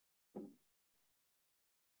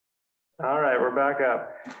All right, we're back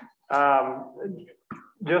up.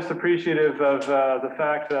 Just appreciative of the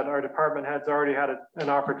fact that our department heads already had an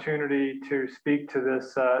opportunity to speak to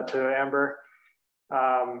this, to Amber.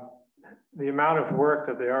 The amount of work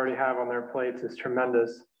that they already have on their plates is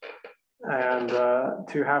tremendous. And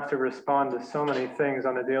to have to respond to so many things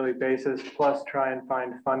on a daily basis, plus try and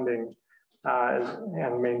find funding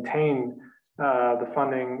and maintain the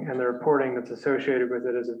funding and the reporting that's associated with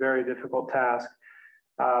it is a very difficult task.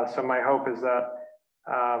 So my hope is that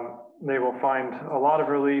they will find a lot of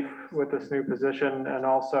relief with this new position and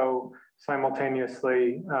also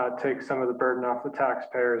simultaneously take some of the burden off the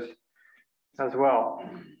taxpayers as well.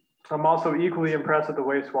 I'm also equally impressed with the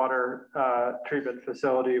wastewater treatment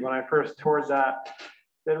facility. When I first toured that,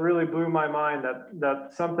 it really blew my mind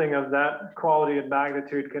that something of that quality and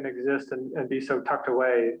magnitude can exist and be so tucked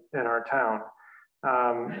away in our town.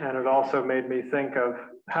 And it also made me think of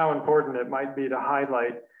how important it might be to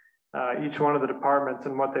highlight each one of the departments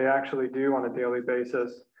and what they actually do on a daily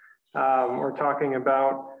basis. We're talking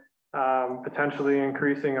about potentially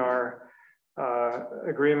increasing our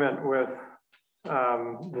agreement with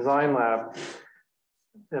Design Lab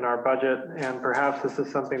in our budget, and perhaps this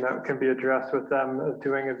is something that can be addressed with them,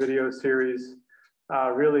 doing a video series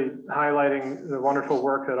really highlighting the wonderful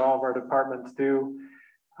work that all of our departments do,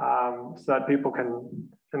 so that people can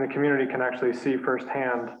in the community can actually see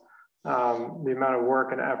firsthand the amount of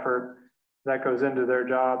work and effort that goes into their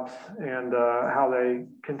jobs, and how they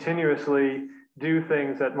continuously do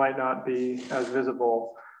things that might not be as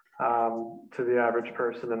visible to the average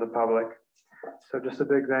person in the public. So just a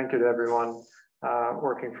big thank you to everyone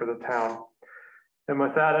working for the town. And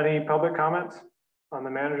with that, any public comments on the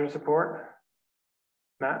manager's report?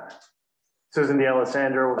 Matt? Susan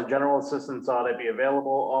D'Alessandro, will the general assistance audit be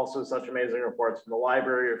available? Also, such amazing reports from the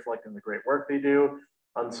library reflecting the great work they do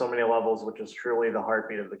on so many levels, which is truly the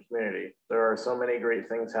heartbeat of the community. There are so many great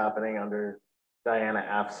things happening under Diana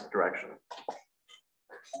F's direction.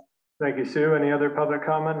 Thank you, Sue. Any other public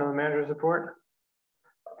comment on the manager's report?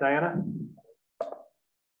 Diana?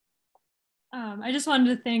 I just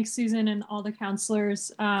wanted to thank Susan and all the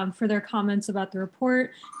counselors for their comments about the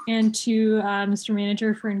report, and to Mr.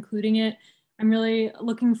 Manager for including it. I'm really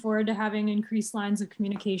looking forward to having increased lines of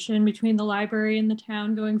communication between the library and the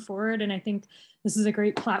town going forward. And I think this is a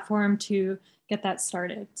great platform to get that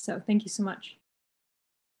started. So thank you so much.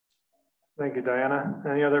 Thank you, Diana.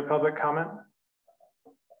 Any other public comment?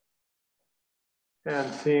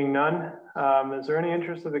 And seeing none, is there any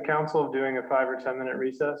interest of the council of doing a 5 or 10 minute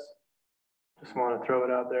recess? Just want to throw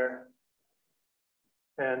it out there.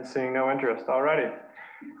 And seeing no interest, alrighty.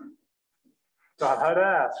 Thought how to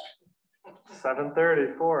ask.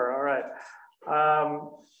 7:34, all right.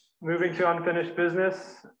 Moving to unfinished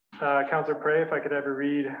business. Councilor Prey, if I could ever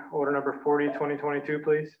read order number 40, 2022,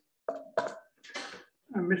 please.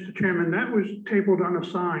 Mr. Chairman, that was tabled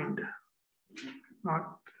unassigned.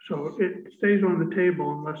 So it stays on the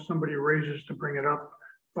table unless somebody raises to bring it up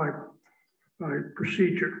by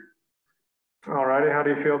procedure. All righty, how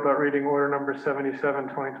do you feel about reading order number 77,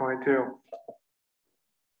 2022?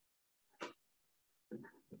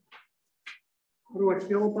 How do I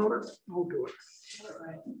feel about it? I'll do it.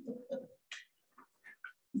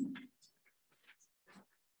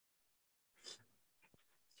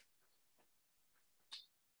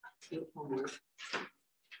 All right.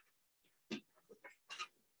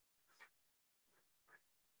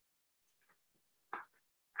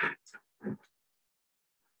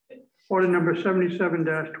 Order number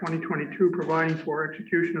 77-2022, providing for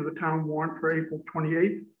execution of the town warrant for April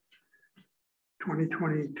 28th,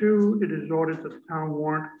 2022. It is ordered that the town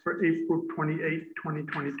warrant for April 28th,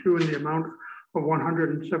 2022 in the amount of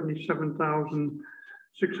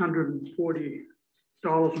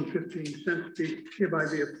 $177,640.15 be hereby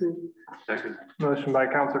be approved. Second. Motion by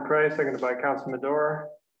Councilor Cray, seconded by Councilor Medora.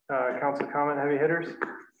 Council comment, heavy hitters?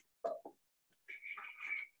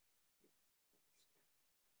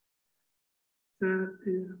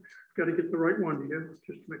 Got to get the right one here,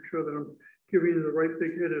 just to make sure that I'm giving you the right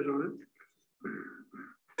big hitters on it.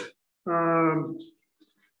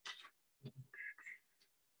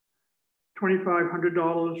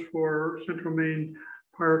 $2,500 for Central Maine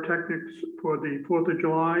Pyrotechnics for the 4th of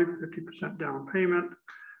July, 50% down payment.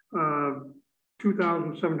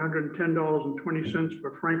 $2,710.20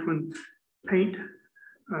 for Franklin Paint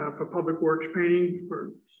for Public Works painting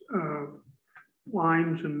for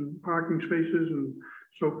lines and parking spaces and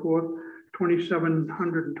so forth.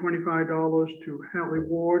 $2,725 to Hallie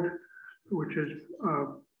Ward, which is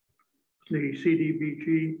the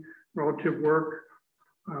CDBG relative work.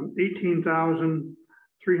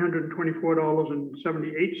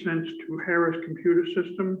 $18,324.78 to Harris Computer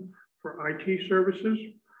System for IT services,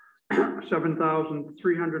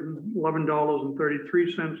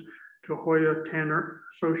 $7,311.33 to Hoya Tanner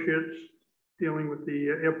Associates dealing with the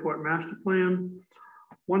airport master plan,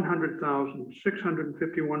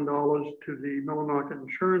 $100,651 to the Millinocket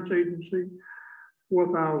Insurance Agency,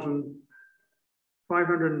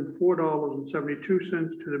 $4,504.72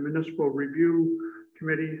 to the Municipal Review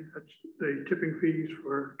Committee. That's the tipping fees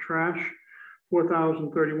for trash.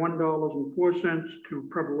 $4,031.04 to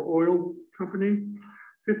Preble Oil Company,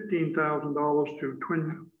 $15,000 to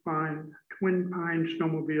Twin Pine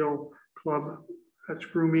Snowmobile Club. That's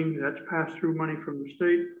grooming, that's pass-through money from the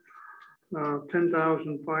state.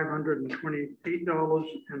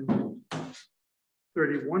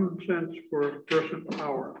 $10,528.31 for Versant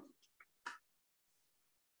Power.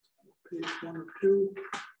 Page 1 or 2.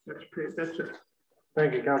 That's it.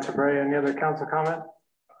 Thank you, Councilor Bray. Any other council comment?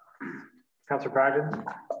 Councilor Bragdon.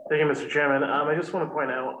 Thank you, Mr. Chairman. I just want to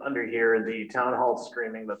point out under here the town hall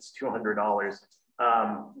streaming, that's $200.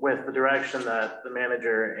 With the direction that the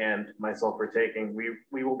manager and myself are taking,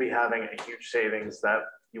 we will be having a huge savings that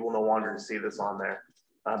you will no longer see this on there.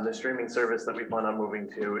 The streaming service that we plan on moving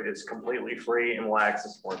to is completely free and will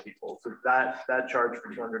access more people. So that charge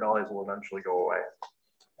for $200 will eventually go away.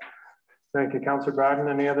 Thank you, Councilor Bragdon.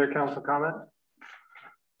 Any other council comment?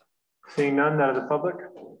 Seeing none, that of the public.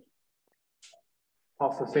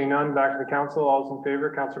 Also seeing none, back to the council. All those in favor,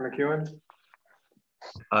 Councilor McEwen.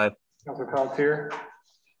 Aye. Councilor Pelletier.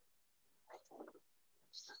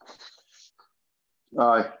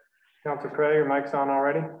 Aye. Councilor Cray, your mic's on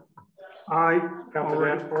already. Aye.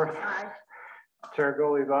 Councilor Danforth. Aye. Chair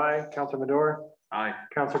Goli's aye. Councilor Madore. Aye.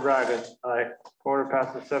 Councilor Bragdon. Aye. Order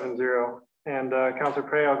passes 7-0. And Councilor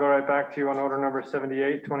Cray, I'll go right back to you on order number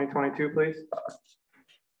 78, 2022, please.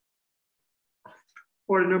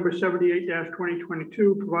 Order number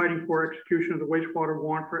 78-2022, providing for execution of the wastewater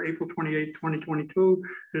warrant for April 28, 2022.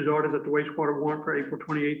 It is ordered that the wastewater warrant for April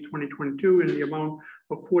 28, 2022 in the amount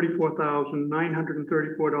of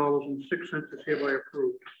 $44,934.06 is hereby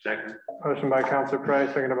approved. Second. Motion by Councilor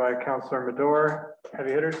Price, seconded by Councilor Madore.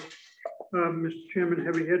 Heavy hitters. Mr. Chairman,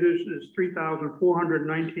 heavy hitters is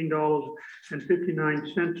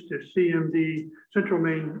 $3,419.59 to CMD Central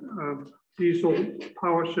Maine Diesel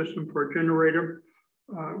Power System for a generator,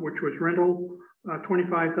 which was rental,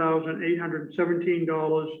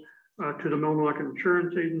 $25,817 to the Millinocket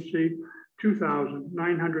Insurance Agency,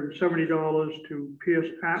 $2,970 to Pierce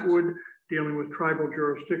Atwood, dealing with tribal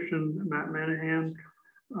jurisdiction, Matt Manahan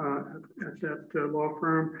at that law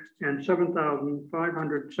firm, and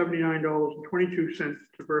 $7,579.22 to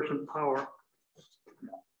Versant Power.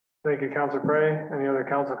 Thank you, Councilor Prey. Any other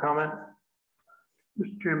council comment?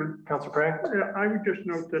 Mr. Chairman. Councilor Prey. I would just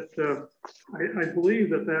note that I believe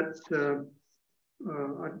that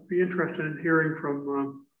I'd be interested in hearing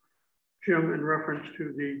from Jim in reference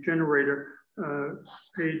to the generator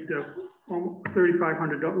paid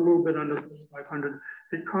 $3,500, a little bit under $500.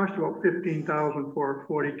 It cost about $15,000 for a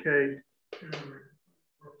 40K.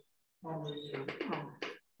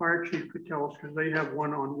 Fire chief could tell us because they have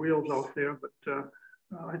one on wheels out there, but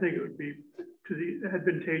I think it would be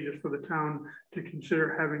advantageous for the town to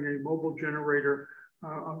consider having a mobile generator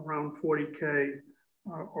around 40K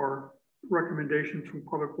or recommendations from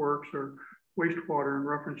Public Works or wastewater in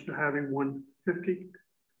reference to having 150,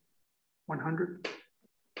 100,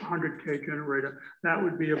 100K generator. That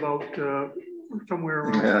would be about somewhere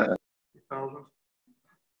around 1,000.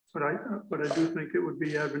 But I do think it would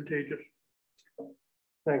be advantageous.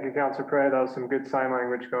 Thank you, Councilor Prey. That was some good sign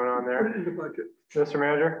language going on there. Put it in the budget. Mr.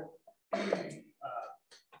 Manager.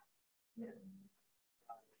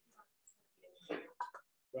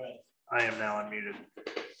 I am now unmuted.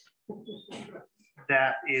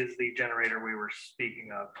 That is the generator we were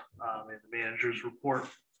speaking of in the manager's report.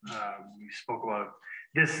 We spoke about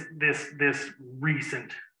this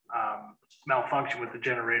recent malfunction with the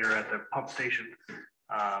generator at the pump station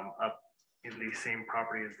up in the same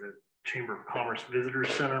property as the Chamber of Commerce Visitor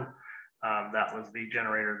Center. That was the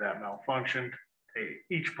generator that malfunctioned.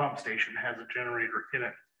 Each pump station has a generator in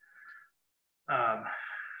it.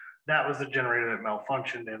 That was the generator that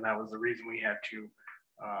malfunctioned, and that was the reason we had to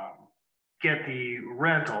get the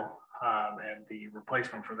rental, and the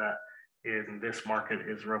replacement for that in this market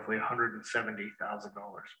is roughly $170,000.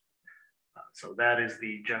 So that is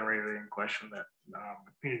the generator in question that the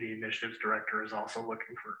Community Initiatives Director is also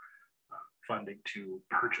looking for funding to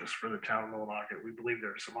purchase for the town of Millinocket. We believe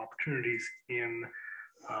there are some opportunities in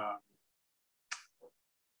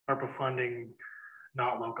ARPA funding,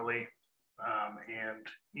 not locally, and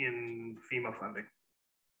in FEMA funding.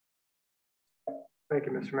 Thank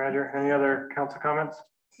you, Mr. Manager. Any other council comments?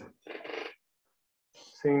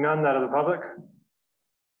 Seeing none, that of the public.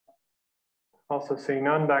 Also seeing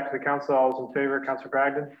none, back to the council. All those in favor, Councillor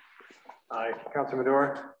Bragdon. Aye. Councillor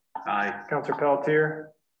Madore. Aye. Councillor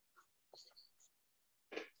Pelletier.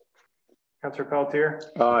 Councillor Pelletier.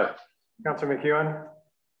 Aye. Councillor McEwen.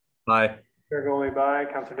 Aye. Chair Goley, aye.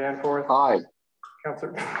 Councillor Danforth. Aye.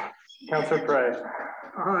 Councillor Prey.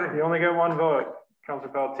 Aye. You only get one vote,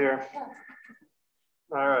 Councillor Pelletier.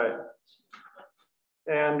 All right.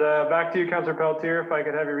 And back to you, Councillor Pelletier. If I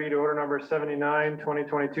could have you read order number 79,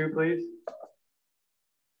 2022, please.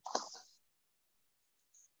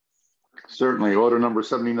 Certainly. Order number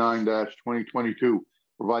 79-2022,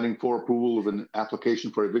 providing for approval of an application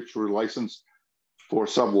for a victualler license for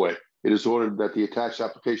Subway. It is ordered that the attached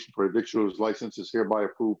application for a victualler's license is hereby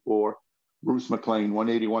approved for Bruce McLean,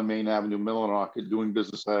 181 Main Avenue, Millinocket, doing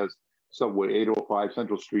business as Subway, 805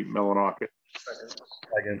 Central Street, Millinocket.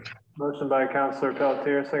 Second. Motion by Councillor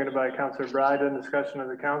Pelletier, seconded by Councillor Brydon. Discussion of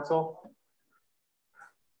the council.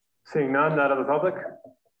 Seeing none, that of the public.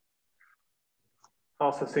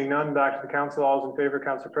 Also seeing none, back to the council. All those in favor,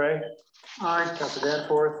 Councillor Prey. Aye. Councillor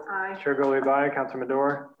Danforth. Aye. Chair Goley, aye. Councillor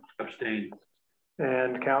Madore. Abstain.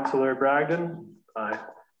 And Councillor Bragdon. Aye.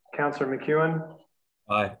 Councillor McEwen.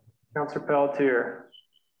 Aye. Councillor Pelletier.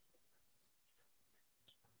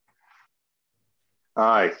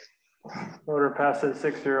 Aye. Order passes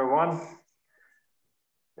 601.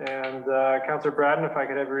 And Councillor Bragdon, if I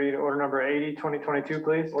could have you read order number 80, 2022,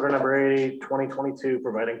 please. Order number 80, 2022,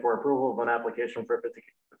 providing for approval of an application for a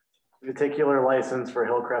particular license for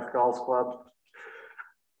Hillcrest Golf Club.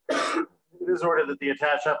 It is ordered that the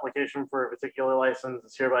attached application for a particular license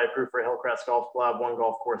is hereby approved for Hillcrest Golf Club, 1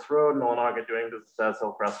 Golf Course Road, Millinocket, doing business as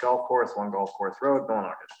Hillcrest Golf Course, 1 Golf Course Road,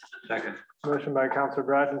 Millinocket. Second. Motion by Councillor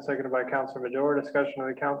Bragdon, seconded by Councillor Madore. Discussion of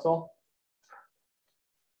the council.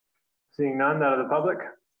 Seeing none, that of the public.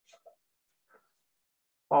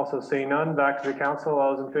 Also seeing none, back to the council.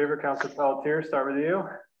 All those in favor, Councillor Pelletier, start with you.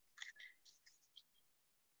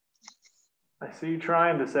 I see you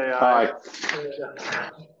trying to say aye. Aye.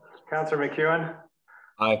 Councillor McEwen.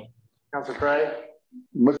 Aye. Councillor Prey.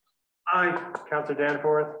 Aye. Councillor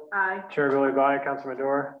Danforth. Aye. Chair Goley, aye. Councillor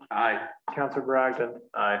Madore. Aye. Councillor Bragdon.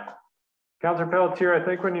 Aye. Councillor Pelletier, I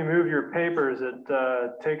think when you move your papers, it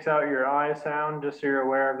takes out your I sound, just so you're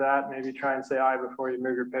aware of that. Maybe try and say aye before you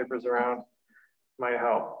move your papers around. Might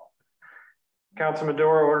help. Councillor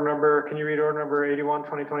Madore, order number, can you read order number 81,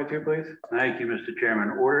 2022, please? Thank you, Mr.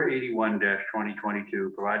 Chairman. Order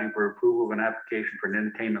 81-2022, providing for approval of an application for an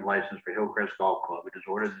entertainment license for Hillcrest Golf Club. It is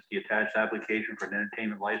ordered that the attached application for an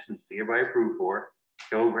entertainment license is hereby approved for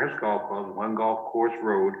Hillcrest Golf Club, 1 Golf Course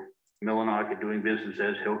Road, Millinocket, doing business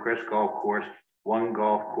as Hillcrest Golf Course, 1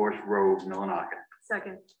 Golf Course Road, Millinocket.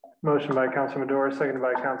 Second. Motion by Councillor Madore, seconded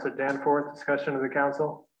by Councillor Danforth. Discussion of the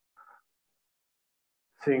council.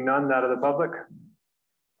 Seeing none, that of the public.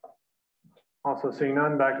 Also seeing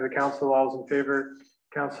none, back to the council. All those in favor,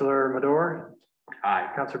 Councillor Madore. Aye.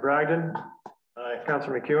 Councillor Bragdon. Aye.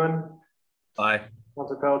 Councillor McEwen. Aye.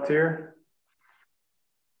 Councillor Pelletier.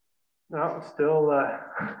 No, still,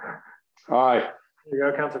 Aye. there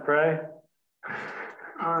you go, Councillor Prey.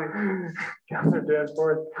 Aye. Councillor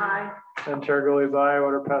Danforth. Aye. And Chair Goley, aye.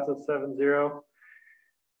 Order passes 7-0.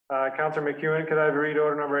 Councillor McEwen, could I have read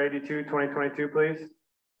order number 82, 2022, please?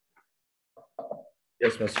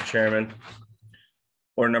 Yes, Mr. Chairman.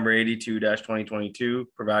 Order number 82-2022,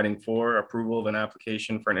 providing for approval of an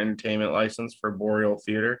application for an entertainment license for Boreal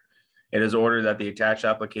Theater. It is ordered that the attached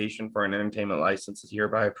application for an entertainment license is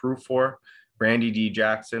hereby approved for Randy D.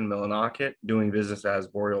 Jackson, Millinocket, doing business as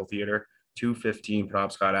Boreal Theater, 215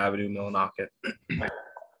 Penobscot Avenue, Millinocket.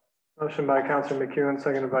 Motion by Councillor McEwen,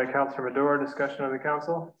 seconded by Councillor Madore. Discussion of the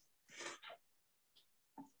council.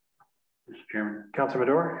 Mr. Chairman. Councillor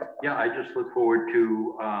Madore. Yeah, I just look forward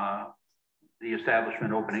to the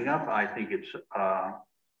establishment opening up. I think it's going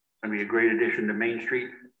to be a great addition to Main Street.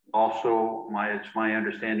 Also, it's my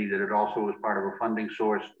understanding that it also is part of a funding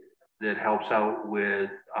source that helps out with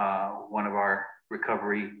one of our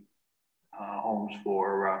recovery homes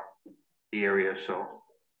for the area. So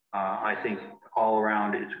I think all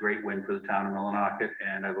around it's a great win for the town of Millinocket,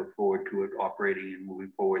 and I look forward to it operating and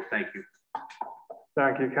moving forward. Thank you.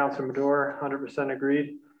 Thank you, Councillor Madore. 100%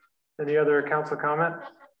 agreed. Any other council comment?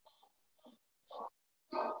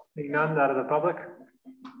 Seeing none, that of the public.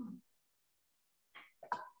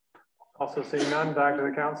 Also seeing none, back to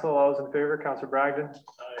the council. All those in favor, Councillor Bragdon.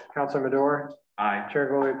 Aye. Councillor Madore. Aye. Chair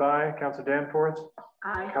Goley, aye. Councillor Danforth.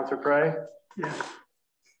 Aye. Councillor Prey. Yes.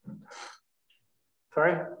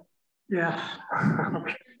 Sorry? Yes.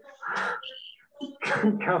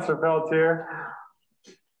 Councillor Pelletier.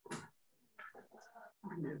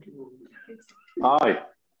 Aye.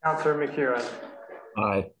 Councillor McEwen.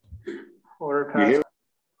 Aye. Order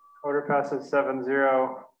passes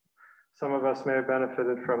 7-0. Some of us may have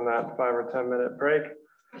benefited from that 5 or 10 minute break.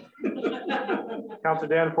 Councillor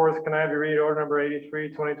Danforth, can I have you read order number 83,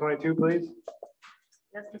 2022, please?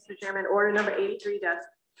 Yes, Mr. Chairman. Order number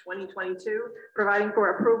 83-2022, providing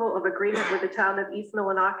for approval of agreement with the town of East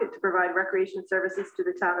Millinocket to provide recreation services to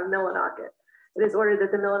the town of Millinocket. It is ordered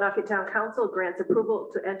that the Millinocket Town Council grants approval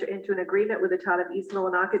to enter into an agreement with the town of East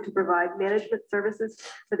Millinocket to provide management services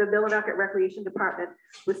for the Millinocket Recreation Department,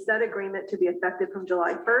 with said agreement to be effective from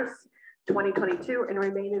July 1st, 2022 and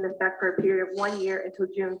remain in effect for a period of 1 year until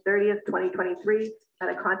June 30th, 2023 at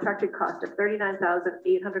a contracted cost of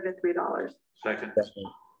 $39,803. Second.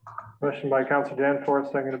 Motion by Councillor Danforth,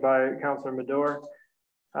 seconded by Councillor Madore.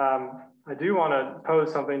 I do want to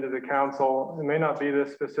pose something to the council. It may not be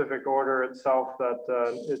this specific order itself that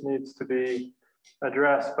it needs to be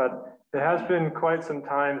addressed, but it has been quite some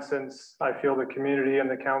time since I feel the community and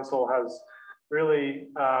the council has really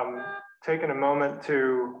taken a moment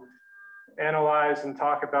to analyze and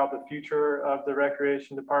talk about the future of the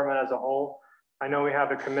recreation department as a whole. I know we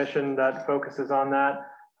have a commission that focuses on that,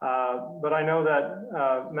 but I know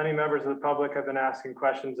that many members of the public have been asking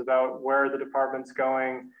questions about where the department's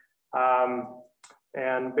going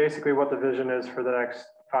and basically what the vision is for the next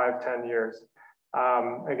 5-10 years.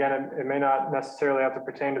 Again, it may not necessarily have to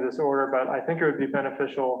pertain to this order, but I think it would be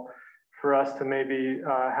beneficial for us to maybe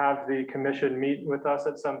have the commission meet with us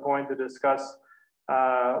at some point to discuss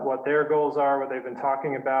what their goals are, what they've been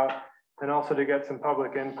talking about, and also to get some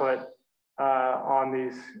public input on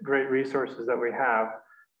these great resources that we have.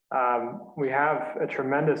 We have a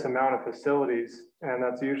tremendous amount of facilities, and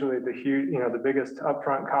that's usually the huge, the biggest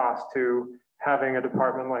upfront cost to having a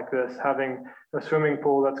department like this, having a swimming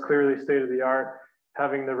pool that's clearly state of the art,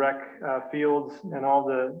 having the rec fields and all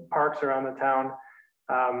the parks around the town.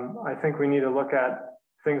 I think we need to look at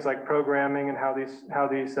things like programming and how these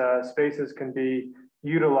spaces can be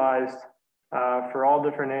utilized for all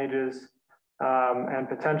different ages, and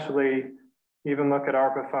potentially even look at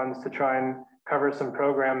ARPA funds to try and cover some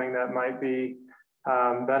programming that might be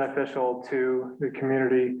beneficial to the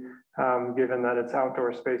community, given that it's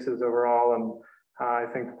outdoor spaces overall. And I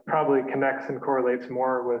think probably connects and correlates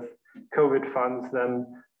more with COVID funds than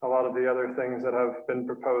a lot of the other things that have been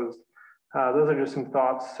proposed. Those are just some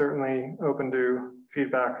thoughts, certainly open to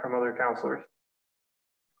feedback from other councillors.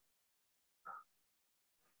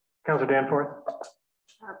 Councillor Danforth.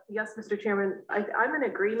 Yes, Mr. Chairman, I'm in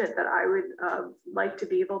agreement that I would like to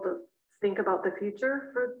be able to think about the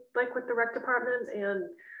future for with the rec department and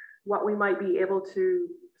what we might be able to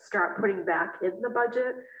start putting back in the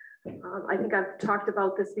budget. I think I've talked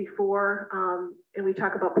about this before, and we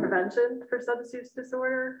talk about prevention for substance use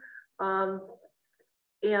disorder and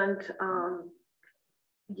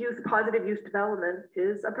positive youth development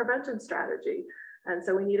is a prevention strategy. And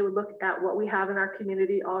so we need to look at what we have in our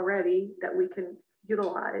community already that we can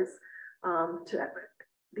utilize to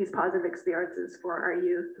these positive experiences for our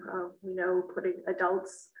youth. We know putting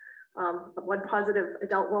adults, one positive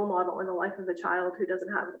adult role model in the life of a child who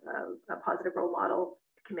doesn't have a positive role model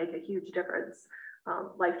can make a huge difference,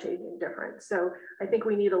 life-changing difference. So I think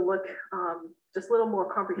we need to look just a little more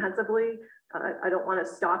comprehensively. I don't want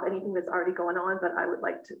to stop anything that's already going on, but I would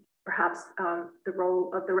like to perhaps the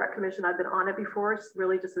role of the rec commission, I've been on it before, it's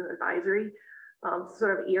really just an advisory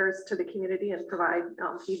sort of ears to the community and provide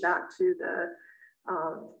feedback to the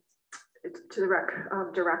rec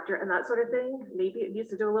director and that sort of thing. Maybe it needs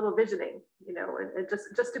to do a little visioning, and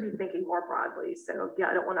just to be thinking more broadly. So yeah,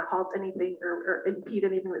 I don't want to halt anything or impede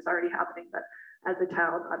anything that's already happening, but as a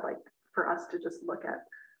town, I'd like for us to just look at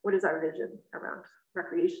what is our vision around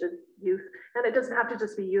recreation, youth, and it doesn't have to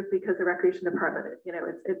just be youth because the recreation department,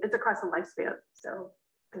 it's across the lifespan. So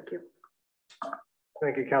thank you.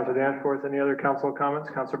 Thank you, Councillor Danforth. Any other council comments?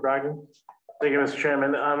 Councillor Bragdon. Thank you, Mr.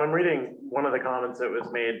 Chairman. I'm reading one of the comments that was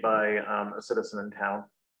made by a citizen in town,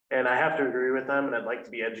 and I have to agree with them, and I'd like to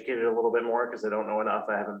be educated a little bit more because I don't know enough.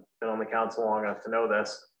 I haven't been on the council long enough to know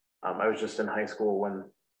this. I was just in high school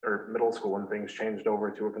or middle school when things changed over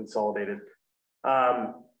to a consolidated.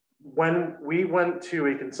 When we went to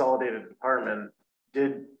a consolidated department,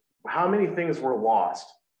 how many things were lost?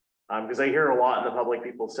 Because I hear a lot in the public,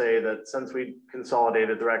 people say that since we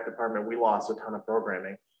consolidated the rec department, we lost a ton of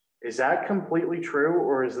programming. Is that completely true,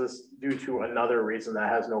 or is this due to another reason that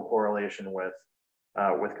has no correlation with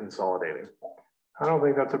consolidating? I don't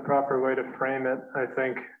think that's a proper way to frame it. I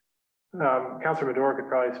think Councillor Madore could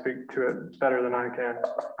probably speak to it better than I can.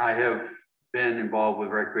 I have been involved with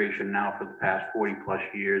recreation now for the past 40 plus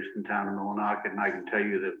years in town of Millinocket, and I can tell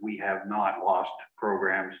you that we have not lost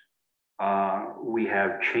programs. We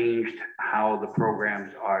have changed how the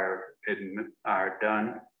programs are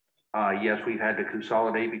done. Yes, we've had to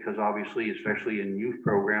consolidate because obviously, especially in youth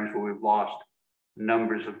programs where we've lost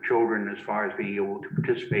numbers of children as far as being able to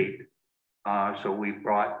participate. So we've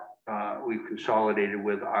consolidated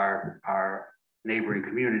with our neighboring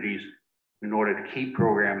communities in order to keep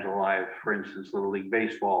programs alive. For instance, Little League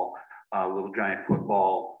Baseball, Little Giant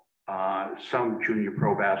Football, some junior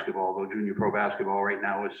pro basketball, though junior pro basketball right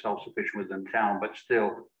now is self-sufficient within town, but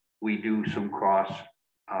still we do some cross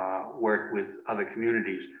work with other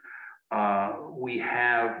communities. We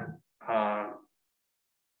have,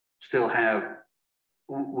 still have,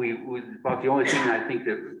 about the only thing I think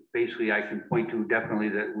that basically I can point to definitely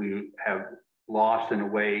that we have lost in a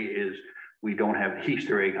way is we don't have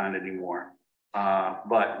Easter egg hunt anymore.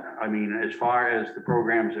 But I mean, as far as the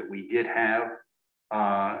programs that we did have,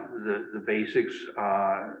 the basics,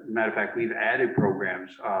 matter of fact, we've added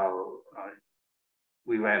programs.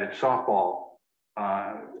 We've added softball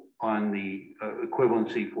on the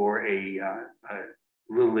equivalency for a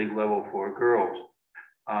Little League level for girls.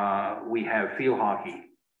 We have field hockey.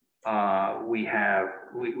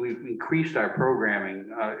 We've increased our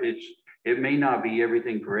programming. It may not be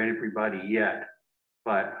everything for everybody yet,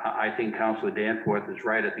 but I think Councilor Danforth is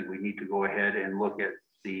right. I think we need to go ahead and look at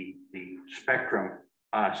the spectrum.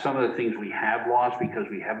 Some of the things we have lost because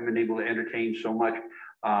we haven't been able to entertain so much,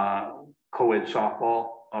 co-ed softball,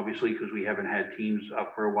 obviously, because we haven't had teams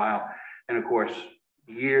up for a while. And of course,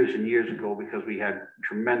 years and years ago, because we had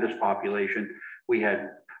tremendous population, we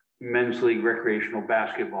had men's league recreational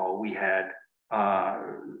basketball, we had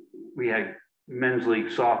men's league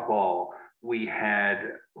softball, we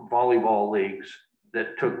had volleyball leagues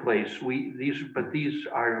that took place. But these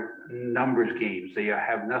are numbers games. They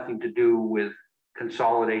have nothing to do with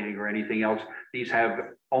consolidating or anything else. These have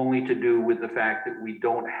only to do with the fact that we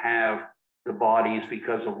don't have the bodies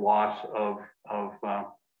because of loss of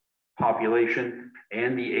population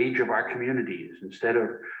and the age of our communities. Instead of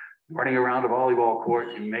running around a volleyball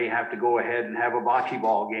court, you may have to go ahead and have a bocce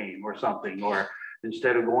ball game or something, or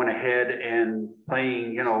instead of going ahead and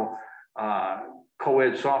playing,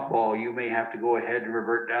 co-ed softball, you may have to go ahead and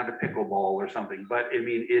revert down to pickleball or something. But I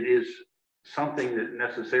mean, it is something that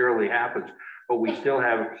necessarily happens, but we still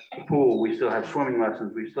have a pool, we still have swimming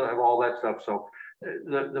lessons, we still have all that stuff. So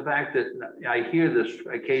the fact that I hear this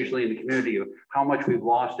occasionally in the community of how much we've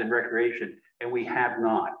lost in recreation, and we have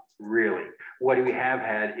not really. What we have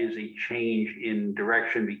had is a change in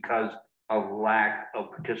direction because of lack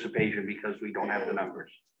of participation, because we don't have the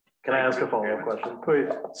numbers. Can I ask a follow-up question? Please.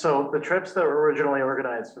 So the trips that were originally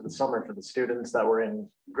organized for the summer for the students that were in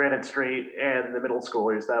Granite Street and the middle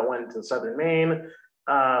schoolers that went to Southern Maine,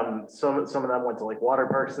 some of them went to like water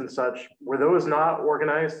parks and such. Were those not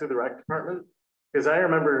organized through the rec department? Because I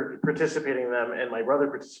remember participating in them and my brother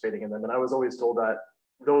participating in them, and I was always told that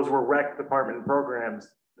those were rec department programs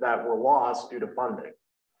that were lost due to funding.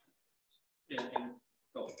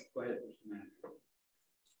 Go ahead.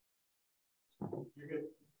 You're good.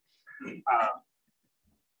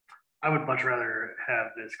 I would much rather have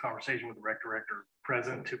this conversation with the rec director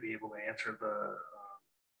present to be able to answer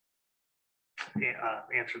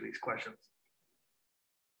answer these questions.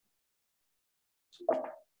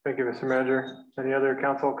 Thank you, Mr. Manager. Any other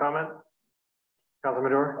council comment? Councilor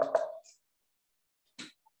Madore?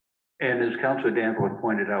 And as Councilor Danforth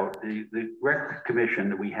pointed out, the rec commission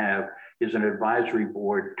that we have is an advisory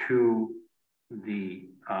board to the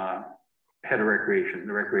head of recreation,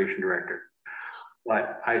 the recreation director.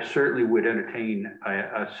 But I certainly would entertain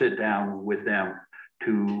a sit down with them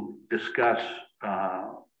to discuss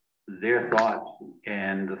their thoughts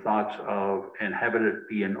and the thoughts of, and have it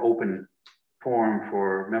be an open forum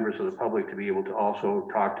for members of the public to be able to also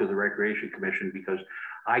talk to the Recreation Commission, because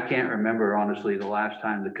I can't remember honestly the last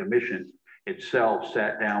time the commission itself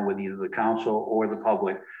sat down with either the council or the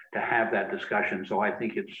public to have that discussion. So I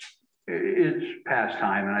think it's past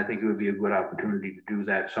time, and I think it would be a good opportunity to do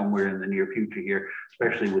that somewhere in the near future here,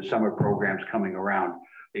 especially with summer programs coming around.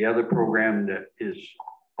 The other program that is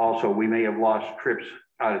also, we may have lost trips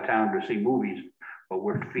out of town to see movies, but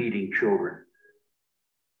we're feeding children.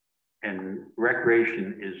 And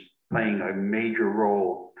recreation is playing a major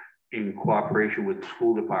role in cooperation with the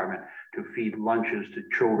school department to feed lunches to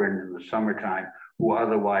children in the summertime who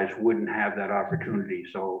otherwise wouldn't have that opportunity.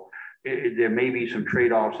 So there may be some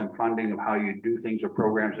trade-offs in funding of how you do things or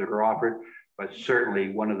programs that are offered, but certainly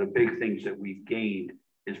one of the big things that we've gained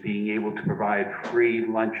is being able to provide free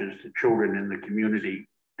lunches to children in the community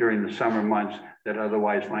during the summer months that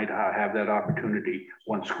otherwise might have that opportunity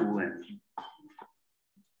once school ends.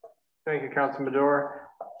 Thank you, Councilor Madore.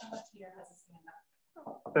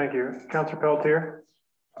 Thank you. Councilor Pelletier.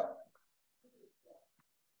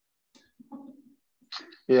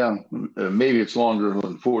 Yeah, maybe it's longer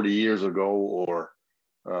than 40 years ago, or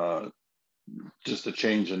just a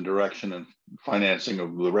change in direction and financing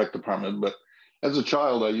of the rec department. But as a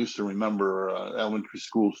child, I used to remember elementary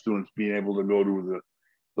school students being able to go to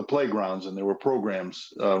the playgrounds, and there were programs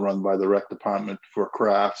run by the rec department for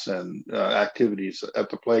crafts and activities at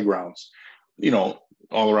the playgrounds, you know,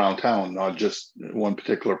 all around town, not just one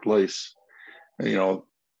particular place. You know,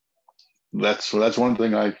 that's one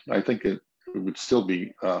thing I think it would still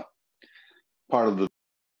be part of the.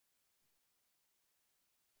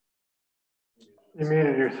 You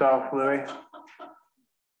muted yourself, Louis.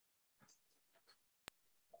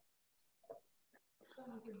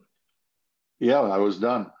 Yeah, I was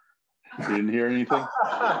done. You didn't hear anything?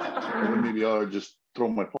 Maybe I'll just throw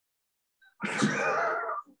my phone.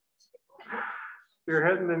 You're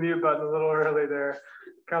hitting the mute button a little early there.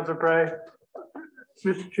 Councilor Prey.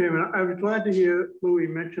 Mr. Chairman, I was glad to hear Louis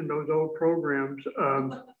mention those old programs.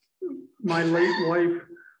 My late wife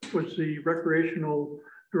was the recreational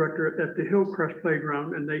director at the Hillcrest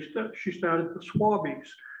Playground, and she started the Swabbies.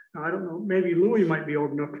 Now, I don't know, maybe Louis might be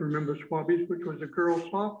old enough to remember Swabbies, which was a girls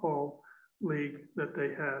softball league that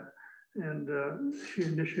they had. And she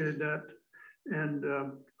initiated that. And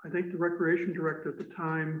I think the recreation director at the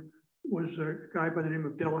time was a guy by the name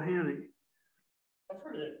of Delahanty. I've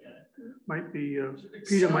heard of that guy. Might be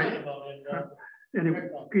Peter might. Anyway,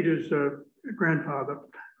 Peter's grandfather,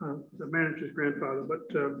 the manager's grandfather. But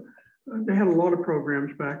they had a lot of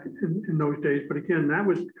programs back in those days. But again, that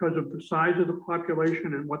was because of the size of the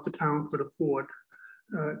population and what the town could afford.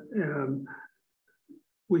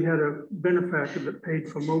 We had a benefactor that paid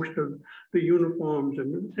for most of the uniforms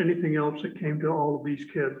and anything else that came to all of these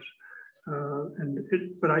kids.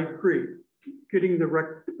 But I agree, getting the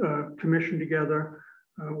rec commission together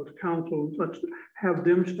with council, let's have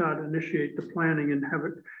them start initiate the planning and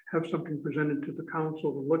have something presented to the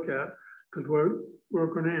council to look at, because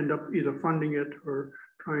we're going to end up either funding it or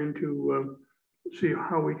trying to see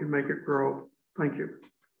how we can make it grow. Thank you.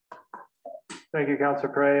 Thank you,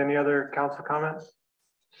 Councilor Prey. Any other council comments?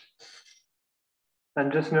 And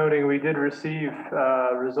just noting, we did receive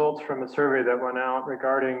results from a survey that went out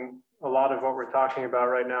regarding a lot of what we're talking about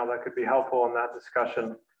right now that could be helpful in that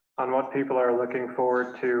discussion on what people are looking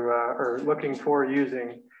forward to or looking for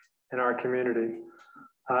using in our community.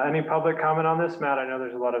 Any public comment on this, Matt? I know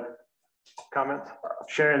there's a lot of comments.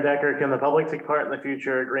 Sharon Decker, can the public take part in the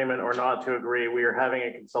future agreement or not to agree? We are having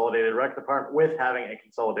a consolidated rec department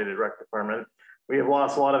We have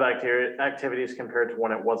lost a lot of activities compared to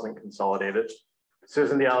when it wasn't consolidated.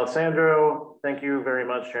 Susan D'Alessandro, thank you very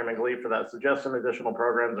much, Chairman Glee, for that suggestion. Additional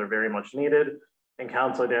programs are very much needed. And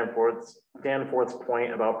Councilor Danforth's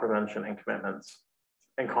point about prevention and commitments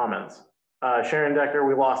and comments. Sharon Decker,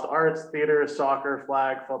 we lost arts, theater, soccer,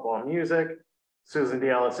 flag, football, and music. Susan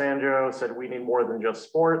D'Alessandro said we need more than just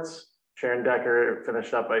sports. Sharon Decker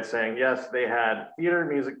finished up by saying, yes, they had theater,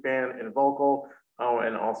 music band, and vocal,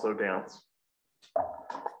 and also dance.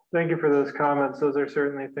 Thank you for those comments. Those are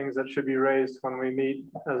certainly things that should be raised when we meet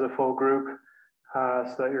as a full group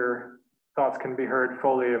so that your thoughts can be heard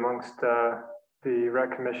fully amongst the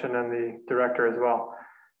Rec Commission and the director as well.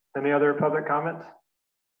 Any other public comments?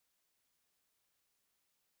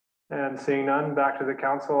 And seeing none, back to the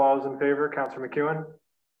council. All those in favor, Councilor McEwen?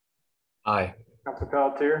 Aye. Councilor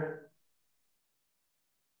Pelletier?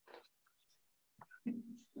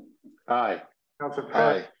 Aye. Councilor Prey?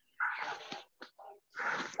 Aye.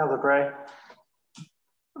 Councilor Prey?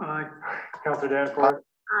 Aye. Councilor Danforth?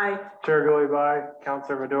 Aye. Chair Gully, aye.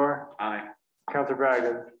 Councilor Madore? Aye. Councilor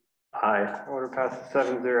Bragdon? Aye. Order passes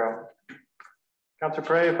 7-0. Councilor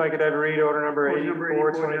Prey, if I could have read order number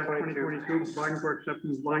 84, 2022. Providing for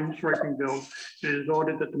acceptance of line striping bill. It is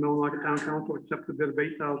ordered that the Millinocket Town Council accept a bid of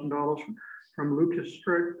 $8,000 from Lucas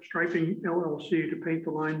Striping LLC to paint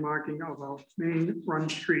the line marking of our main run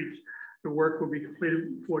streets. The work will be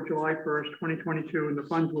completed before July 1st, 2022, and the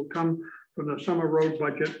funds will come from the summer road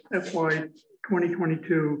budget FY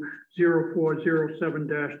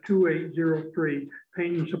 2022-0407-2803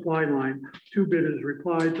 paint and supply line. Two bidders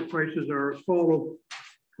replied. The prices are as follows.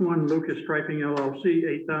 One, Lucas Striping LLC,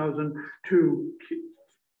 $8,000. Two,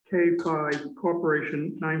 K5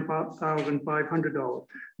 Corporation, $9,500.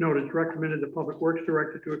 Note, it's recommended the Public Works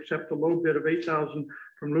Director to accept the low bid of $8,000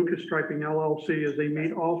 from Lucas Striping LLC as they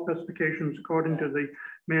meet all specifications according to the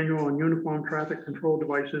manual and uniform traffic control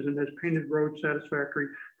devices and has painted roads satisfactory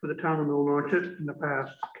for the town of Millinocket in the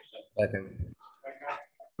past. Second.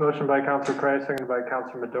 Motion by Councilor Cray, seconded by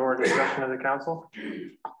Councilor Madore. Discussion of the council.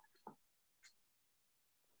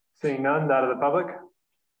 Seeing none, that of the public.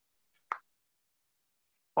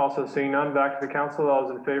 Also seeing none, back to the council. All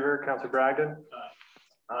those in favor, Councilor Bragdon.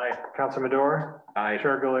 Aye. Councilor Madore. Aye.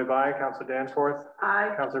 Chair Gully by. Councilor Danforth.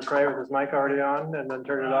 Aye. Councilor Cray with his mic already on, and then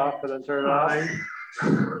turn it off, and then turn it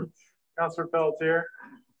off. Councilor Pelletier.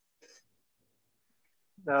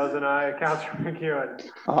 That was an aye. Councilor McEwen.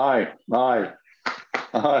 Aye. Aye.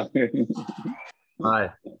 Aye. Aye.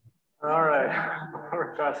 All right,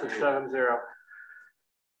 we're past 7-0.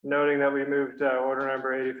 Noting that we moved order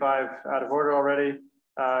number 85 out of order already.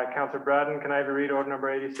 Councilor Bratton, can I have you read order number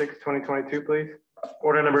 86, 2022, please?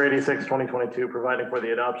 Order number 86, 2022, providing for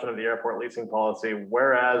the adoption of the airport leasing policy,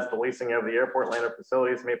 whereas the leasing of the airport land or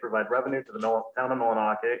facilities may provide revenue to the town of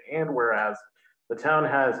Millinocket, and whereas the town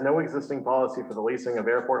has no existing policy for the leasing of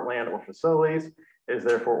airport land or facilities, it is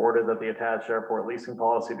therefore ordered that the attached airport leasing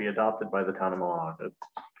policy be adopted by the town of Millinocket.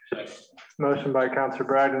 Motion by Councilor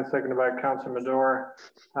Bragdon, seconded by Councilor Madore.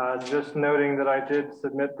 Just noting that I did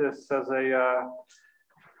submit this as a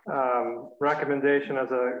recommendation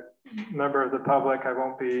as a member of the public. I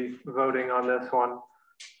won't be voting on this one.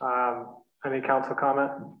 Any council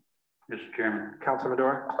comment? Mr. Chairman. Councilor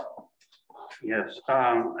Madore. Yes,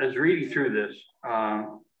 as reading through this,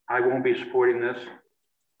 I won't be supporting this,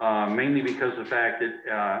 mainly because of the fact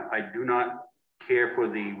that I do not care for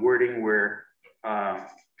the wording where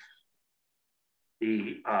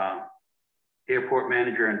the airport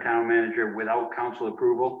manager and town manager without council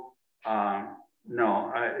approval.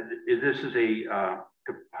 No, this is a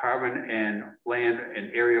department and land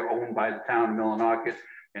and area owned by the town of Millinocket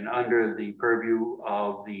and under the purview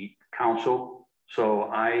of the council. So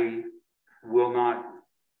I will not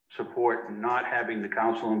support not having the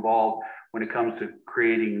council involved when it comes to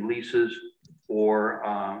creating leases or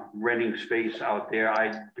renting space out there.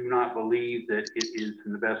 I do not believe that it is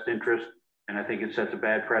in the best interest, and I think it sets a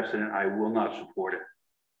bad precedent. I will not support it.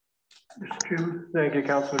 Mr. Chairman. Thank you,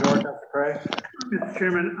 Councilor Madore. Councilor Cray. Mr.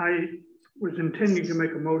 Chairman, I was intending to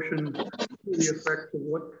make a motion to the effect of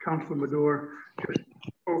what Councilor Madore just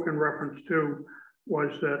spoke in reference to,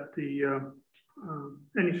 was that the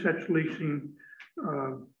any such leasing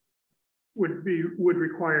would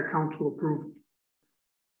require council approval.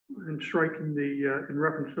 And striking the in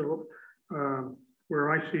reference to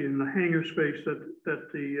where I see in the hangar space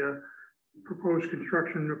that the proposed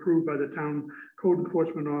construction approved by the town code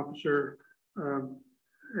enforcement officer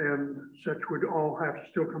and such would all have to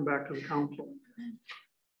still come back to the council.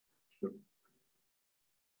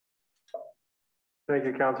 Thank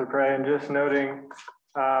you, Councilor Cray. And just noting,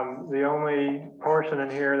 the only portion in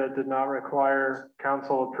here that did not require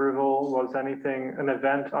council approval was an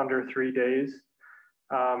event under 3 days.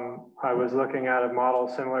 I was looking at a model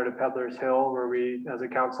similar to Peddler's Hill, where we, as a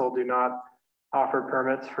council, do not offer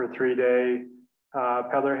permits for 3-day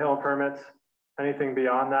Peddler Hill permits. Anything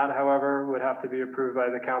beyond that, however, would have to be approved by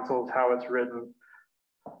the council, how it's written.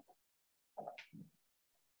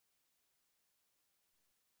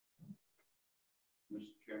 Mr.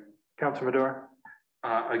 Chairman. Councilor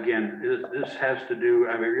Madore. Again, this has to do,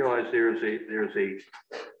 I realize there's a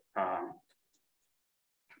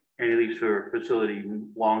any lease for a facility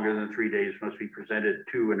longer than 3 days must be presented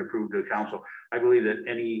to and approved to the council. I believe that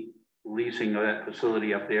any leasing of that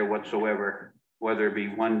facility up there whatsoever, whether it be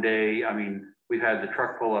 1 day, I mean, we've had the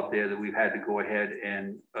truck pull up there that we've had to go ahead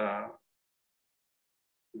and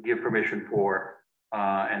give permission for,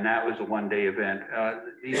 and that was a 1-day event.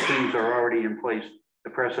 These things are already in place.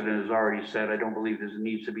 The precedent is already set. I don't believe there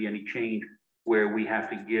needs to be any change where we have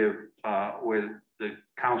to give, where the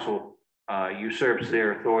council usurps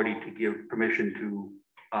their authority to give permission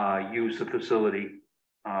to use the facility.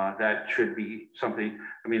 That should be something,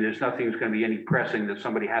 I mean, there's nothing's going to be any pressing that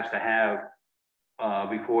somebody has to have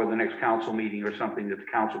before the next council meeting or something that the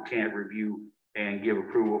council can't review and give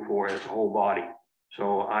approval for as a whole body.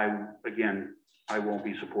 So I won't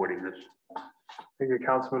be supporting this. Thank you,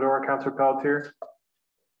 Councilor Madore. Councilor Pelletier.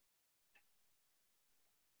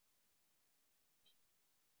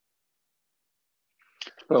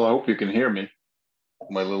 Well, I hope you can hear me.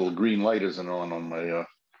 My little green light isn't on my,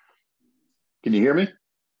 can you hear me?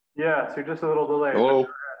 Yes, you're just a little delayed. Hello.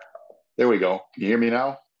 There we go. Can you hear me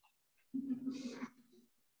now?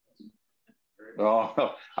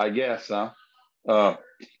 Oh, I guess, huh?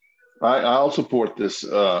 I'll support this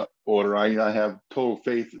order. I have total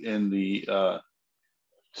faith in the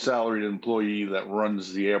salaried employee that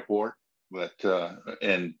runs the airport, but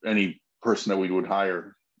and any person that we would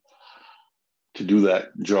hire to do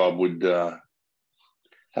that job would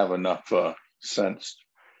have enough sense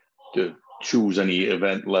to choose any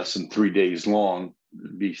event less than 3 days long,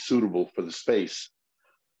 be suitable for the space.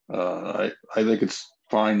 I think it's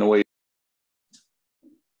fine the way.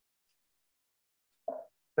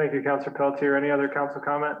 Thank you, Councilor Pelletier. Any other council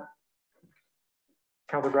comment?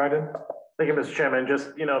 Councilor Brydon? Thank you, Mr. Chairman.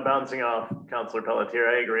 Just, bouncing off Councilor Pelletier,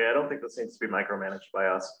 I agree. I don't think this needs to be micromanaged by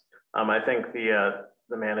us. I think the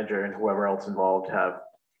manager and whoever else involved should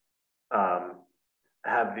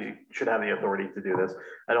have the authority to do this.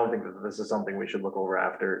 I don't think that this is something we should look over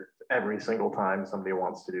after every single time somebody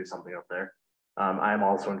wants to do something up there. I am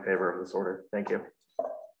also in favor of this order. Thank you.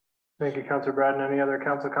 Thank you, Councilor Brydon. Any other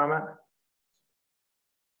council comment?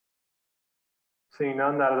 Seeing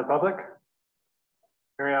none, out of the public.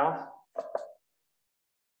 Mary Alice?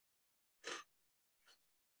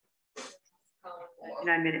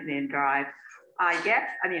 9-Minute Man Drive. I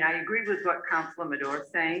agree with what Councilor Madore is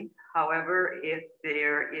saying. However, if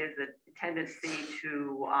there is a tendency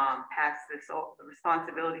to pass the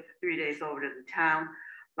responsibility for 3 days over to the town,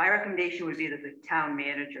 my recommendation would be that the town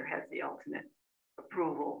manager has the ultimate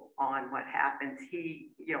approval on what happens.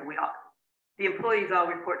 The employees all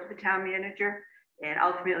report to the town manager, and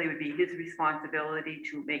ultimately it would be his responsibility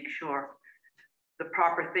to make sure the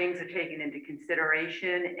proper things are taken into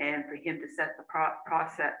consideration and for him to set the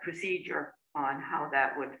procedure on how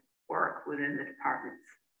that would work within the departments.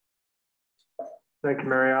 Thank you,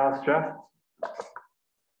 Mary Alice. Jeff?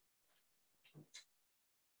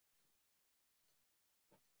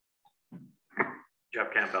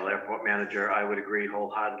 Jeff Campbell, Airport Manager. I would agree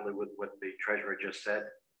wholeheartedly with what the treasurer just said.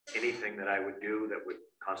 Anything that I would do that would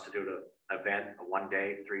constitute an event, a 1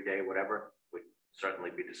 day, 3 day, whatever, would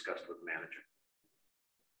certainly be discussed with the manager.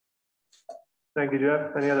 Thank you,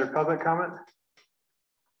 Jeff. Any other public comment?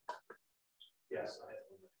 Yes.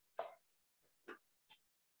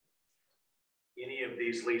 Any of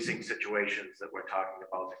these leasing situations that we're talking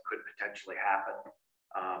about that could potentially happen,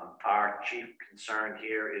 our chief concern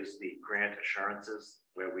here is the grant assurances,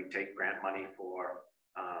 where we take grant money for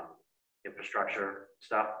infrastructure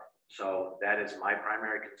stuff. So that is my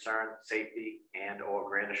primary concern, safety and or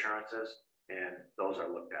grant assurances, and those are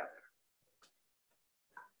looked at.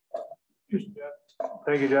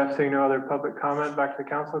 Thank you, Jeff. Seeing no other public comment, back to the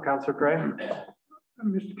council. Councilor Gray.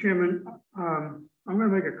 Mr. Chairman, I'm going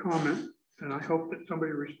to make a comment, and I hope that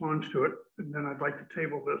somebody responds to it, and then I'd like to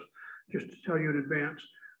table this just to tell you in advance.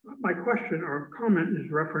 My question or comment is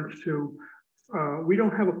reference to, we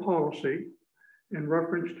don't have a policy in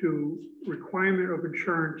reference to requirement of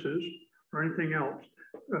insurances or anything else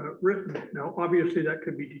written. Now, obviously that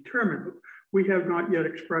could be determined, but we have not yet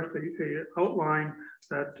expressed a outline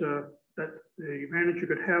that that the manager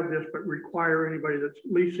could have this, but require anybody that's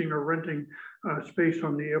leasing or renting space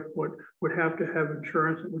on the airport would have to have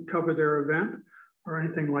insurance that would cover their event or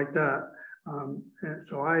anything like that. And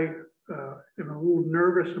so I am a little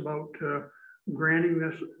nervous about granting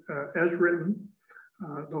this as written,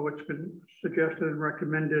 though it's been suggested and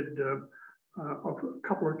recommended of a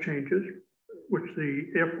couple of changes, which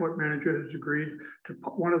the airport manager has agreed to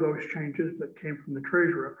one of those changes that came from the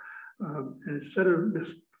treasurer. And instead of this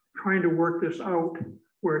trying to work this out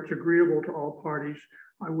where it's agreeable to all parties,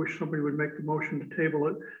 I wish somebody would make the motion to table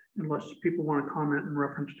it unless people want to comment in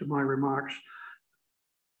reference to my remarks.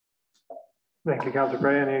 Thank you, Councilor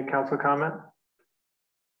Bray. Any council comment?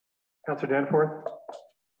 Councilor Danforth.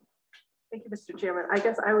 Thank you, Mr. Chairman. I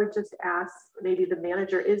guess I would just ask maybe the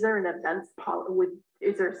manager, is there an events policy?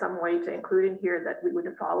 Is there some way to include in here that we would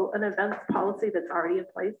follow an events policy that's already in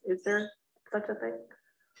place? Is there such a thing?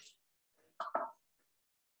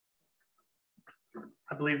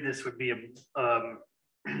 I believe this would be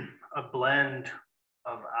a blend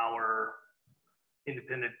of our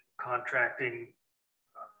independent contracting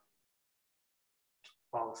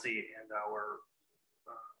policy and our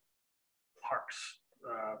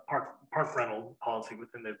park rental policy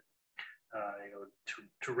within the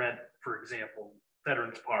to rent, for example,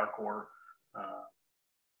 Veterans Park or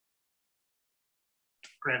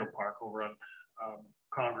Crandall Park over on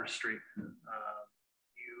Congress Street.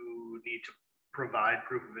 You need to provide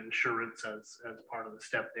proof of insurance as part of the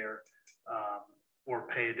step there, or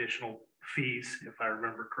pay additional fees, if I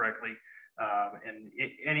remember correctly. And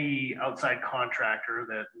any outside contractor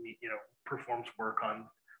that performs work on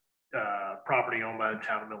property owned by the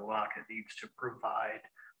town of Millewaukee needs to provide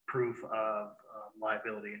proof of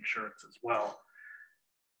liability insurance as well.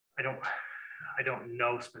 I don't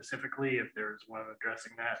know specifically if there's one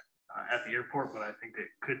addressing that at the airport, but I think it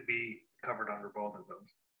could be covered under both of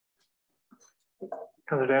those.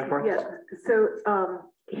 Councilor Danforth? Yeah, so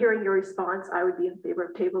hearing your response, I would be in favor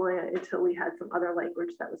of tabling it until we had some other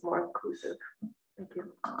language that was more inclusive. Thank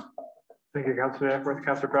you. Thank you, Councilor Danforth.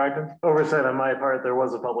 Councilor Bragdon. Oversight on my part, there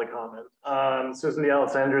was a public comment. Susan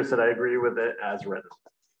D'Alessandro said I agree with it as written.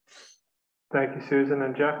 Thank you, Susan.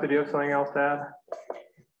 And Jeff, did you have something else to add?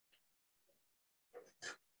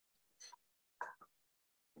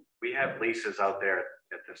 We have leases out there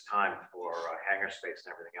at this time for hangar space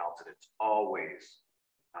and everything else, and it's always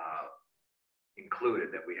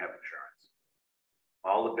included that we have insurance.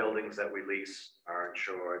 All the buildings that we lease are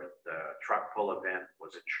insured. The truck pull event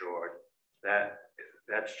was insured.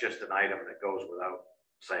 That's just an item that goes without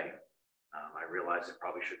saying. I realize it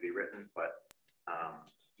probably should be written, but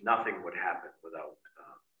nothing would happen without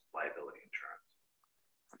liability insurance.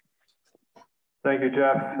 Thank you,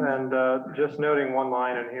 Jeff. And just noting one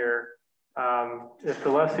line in here, if the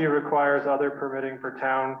lessee requires other permitting for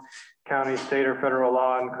town, county, state, or federal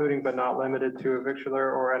law, including but not limited to a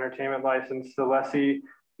victualler or entertainment license, the lessee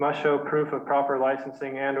must show proof of proper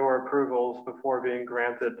licensing and or approvals before being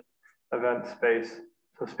granted event space.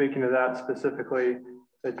 So speaking to that specifically,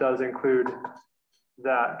 it does include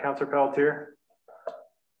that. Councilor Pelletier.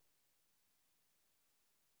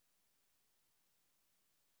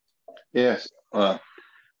 Yes, I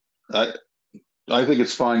think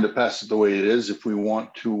it's fine to pass it the way it is. If we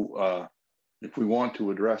want to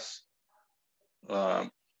address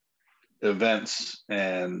events,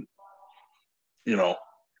 and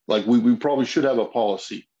like we probably should have a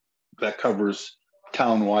policy that covers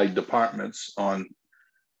townwide departments on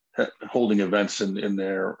holding events in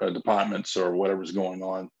their departments or whatever's going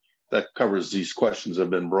on. That covers these questions that have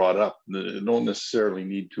been brought up. They don't necessarily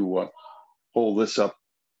need to hold this up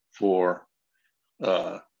for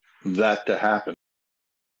that to happen.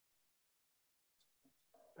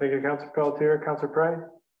 Thank you, Councilor Pelletier. Councilor Prey.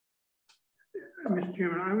 Mr.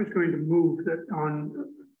 Chairman, I was going to move that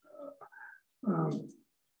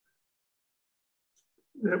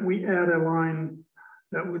that we add a line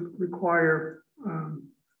that would require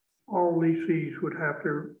all lessees would have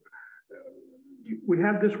to, we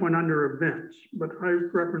have this one under events, but I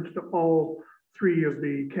referenced to all three of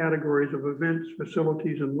the categories of events,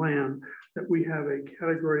 facilities, and land, that we have a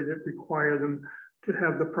category that require them to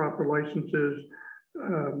have the proper licenses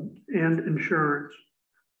and insurance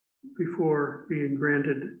before being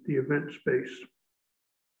granted the event space.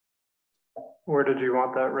 Where did you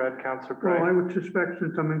want that read, Councilor Prey? Well, I would suspect,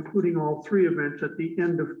 since I'm including all three events at the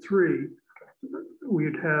end of 3,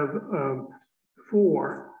 we'd have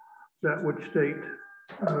 4 that would state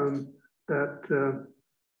that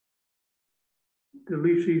the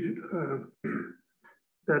lessees,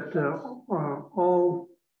 all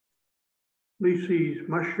lessees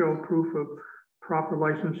must show proof of proper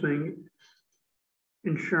licensing,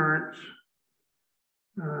 insurance,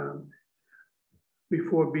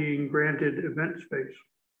 before being granted event space.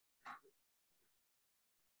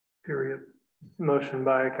 Period. Motion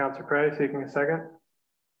by Councilor Prey, seeking a second.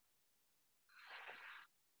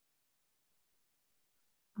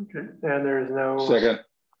 Okay. And there's no second.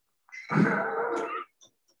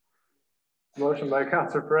 Motion by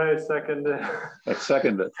Councilor Prey, second. I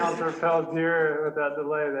second it. Councilor Pelletier with that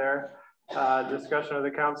delay there. Discussion of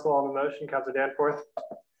the council on the motion. Councilor Danforth.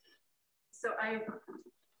 So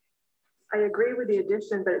I agree with the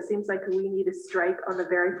addition, but it seems like we need to strike on the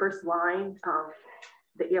very first line,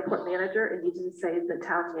 the airport manager. It needs to say the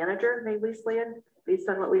town manager may lease land based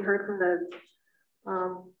on what we heard from the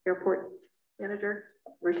airport manager.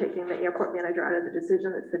 We're taking the airport manager out of the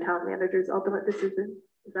decision. It's the town manager's ultimate decision.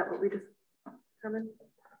 Is that what we just determined?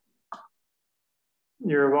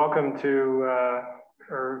 You're welcome to,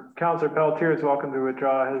 or Councilor Pelletier is welcome to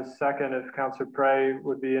withdraw his second if Councilor Prey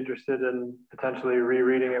would be interested in potentially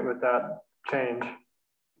rereading it with that change.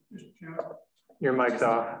 Your mic's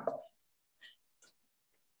off.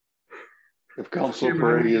 If Councilor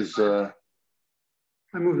Prey is, I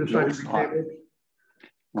move this item to table.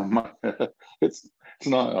 It's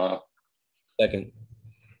not. Second.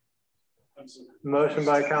 Motion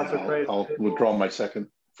by Councilor Prey. I'll withdraw my second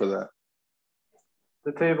for that.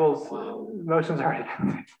 The table's motion's already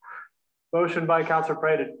done. Motion by Councilor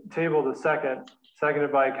Prey to table the second,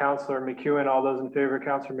 seconded by Councilor McEwen. All those in favor,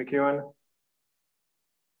 Councilor McEwen.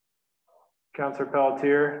 Councilor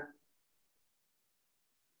Pelletier.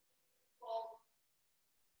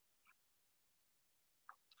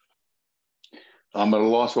 I'm at a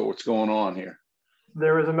loss for what's going on here.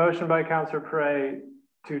 There was a motion by Councilor Prey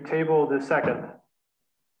to table the second.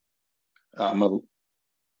 Can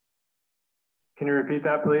you repeat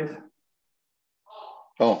that, please?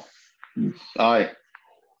 Oh, aye.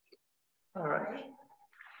 All right.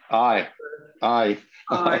 Aye. Aye.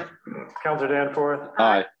 Aye. Counselor Danforth,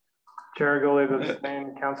 Aye. Chair Gully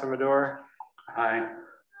abstained, Counselor Madore, Aye.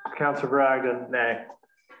 Counselor Bragdon. Nay.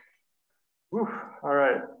 Whew, all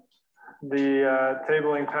right. The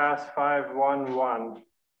tabling passed 5-1-1.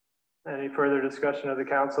 Any further discussion of the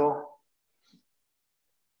council?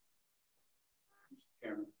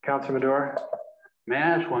 Counselor Madore. May I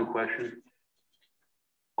ask one question?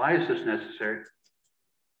 Why is this necessary?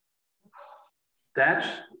 That's,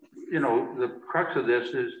 you know, the crux of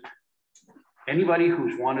this is anybody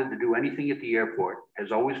who's wanted to do anything at the airport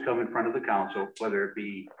has always come in front of the council, whether it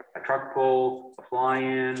be a truck pull, a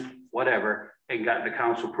fly-in, whatever, and gotten the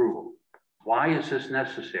council approval. Why is this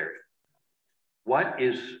necessary? What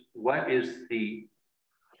is the,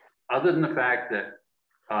 other than the fact that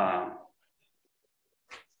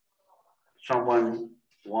someone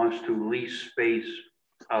wants to lease space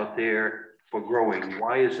out there for growing,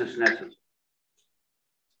 why is this necessary?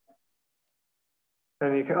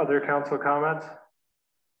 Any other council comments?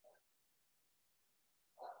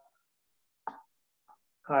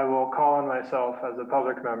 I will call on myself as a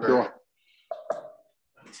public member. Sure.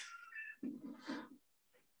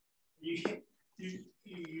 You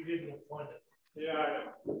didn't appoint it. Yeah, I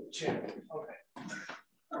know. Chair. Okay.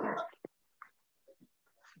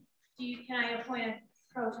 Can I appoint a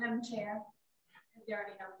pro tem chair? Is there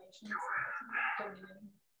any nominations?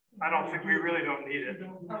 I don't think we really don't need it.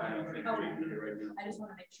 Okay. I just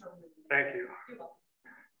want to make sure. Thank you.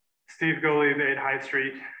 Steve Goley, 8 High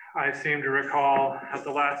Street. I seem to recall at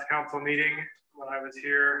the last council meeting when I was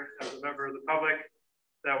here as a member of the public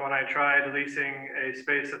that when I tried leasing a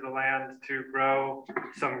space of the land to grow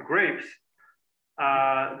some grapes,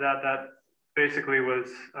 that basically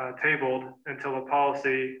was tabled until a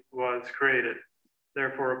policy was created.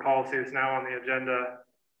 Therefore, a policy is now on the agenda.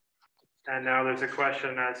 And now there's a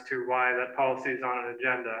question as to why that policy is on an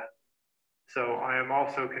agenda. So I am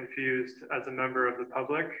also confused as a member of the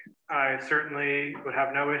public. I certainly would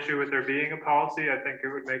have no issue with there being a policy. I think it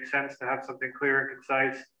would make sense to have something clear and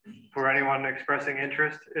concise for anyone expressing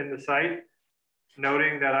interest in the site,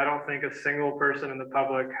 noting that I don't think a single person in the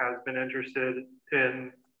public has been interested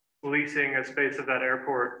in leasing a space of that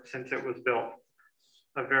airport since it was built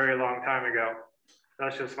a very long time ago.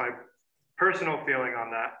 That's just my personal feeling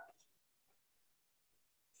on that.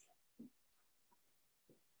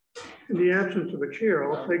 In the absence of a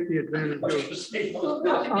chair, I'll take the advantage of,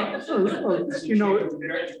 you know,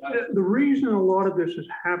 the reason a lot of this is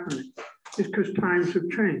happening is because times have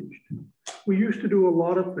changed. We used to do a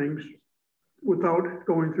lot of things without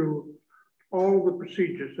going through all the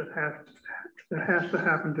procedures that has to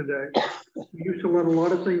happen today. We used to let a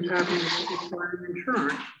lot of things happen without requiring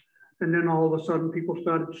insurance. And then all of a sudden people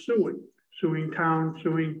started suing towns,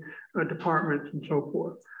 suing departments and so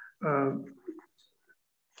forth.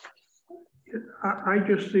 I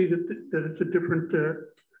just see that it's a different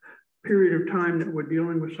period of time that we're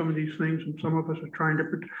dealing with some of these things, and some of us are trying to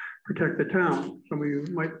protect the town. Some of you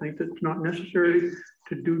might think that it's not necessary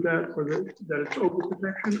to do that, or that it's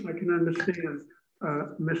overprotection. I can understand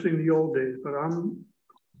missing the old days, but I'm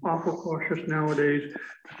awful cautious nowadays,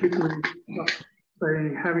 particularly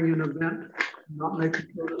saying having an event, not making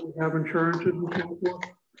sure that we have insurances and so forth.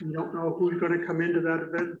 You don't know who's going to come into that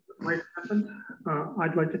event that might happen.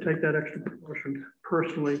 I'd like to take that extra precaution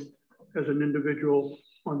personally as an individual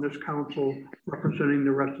on this council representing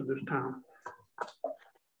the rest of this town.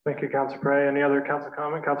 Thank you, Councilor Prey. Any other council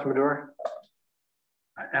comment? Councilor Madore?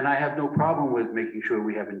 And I have no problem with making sure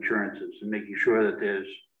we have insurances and making sure that there's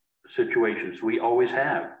situations. We always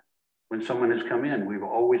have. When someone has come in, we've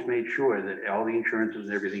always made sure that all the insurances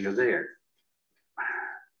and everything are there.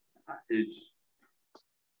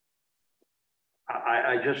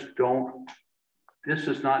 I just don't, this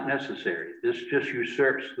is not necessary. This just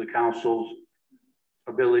usurps the council's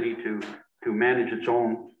ability to manage its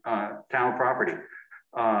own town property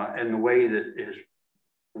and the way that it has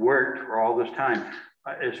worked for all this time.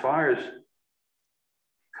 As far as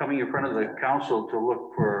coming in front of the council to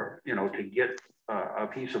look for, you know, to get a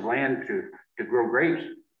piece of land to grow grapes,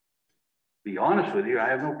 to be honest with you, I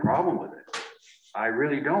have no problem with it. I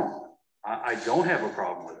really don't. I don't have a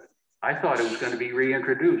problem with it. I thought it was going to be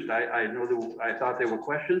reintroduced. I know that I thought there were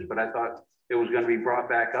questions, but I thought it was going to be brought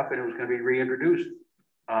back up and it was going to be reintroduced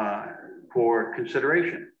for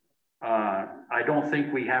consideration. I don't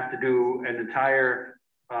think we have to do an entire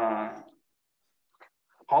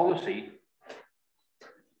policy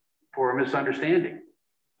for a misunderstanding.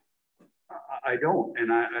 I don't,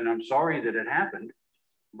 and I'm sorry that it happened,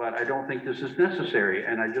 but I don't think this is necessary,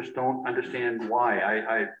 and I just don't understand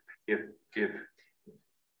why. If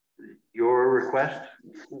your request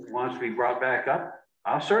wants to be brought back up,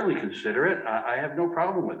 I'll certainly consider it. I have no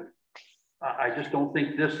problem with it. I just don't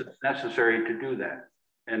think this is necessary to do that.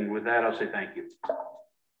 And with that, I'll say thank you.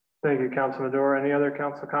 Thank you, Councilor Madore. Any other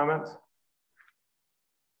council comments?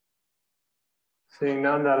 Seeing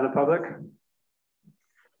none, out of the public.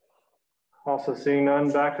 Also seeing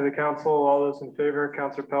none, back to the council. All those in favor,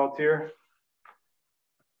 Councilor Pelletier.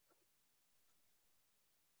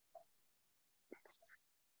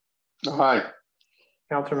 Aye.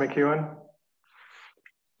 Councilor McEwen.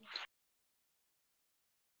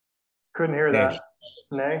 Couldn't hear that.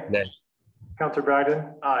 Nay? Nay. Councilor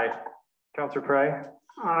Bragdon? Aye. Councilor Prey?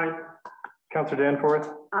 Aye. Councilor Danforth?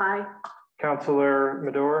 Aye. Councilor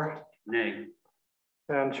Madore? Nay.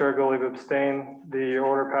 And Chair Golub abstain. The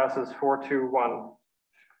order passes 4-1.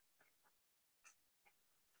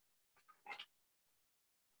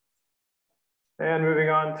 And moving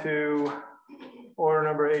on to order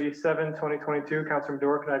number 87, 2022. Councilor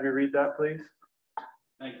Madore, can I have you read that, please?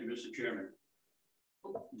 Thank you, Mr. Chairman.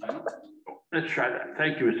 Let's try that.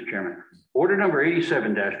 Thank you, Mr. Chairman. Order number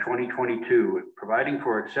 87-2022, providing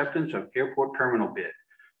for acceptance of airport terminal bid.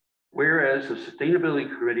 Whereas the Sustainability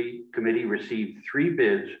Committee received 3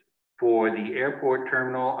 bids for the airport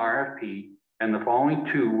terminal RFP, and the following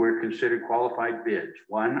 2 were considered qualified bids.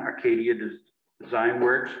 1, Arcadia Design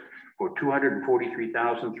Works for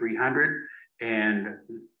 $243,300, and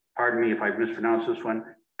pardon me if I mispronounced this one,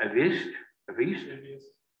 Aviest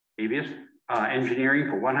Engineering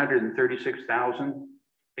for $136,000.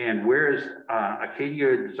 And whereas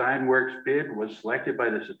Arcadia Design Works bid was selected by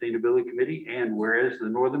the Sustainability Committee, and whereas the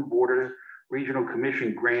Northern Border Regional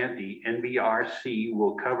Commission grant, the NBRC,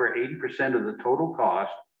 will cover 80% of the total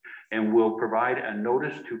cost and will provide a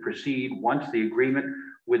notice to proceed once the agreement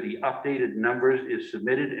with the updated numbers is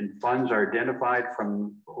submitted and funds are identified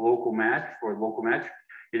from local match.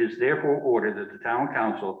 It is therefore ordered that the town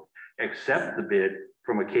council accept the bid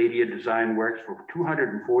from Arcadia Design Works for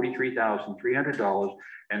 $243,300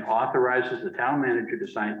 and authorizes the town manager to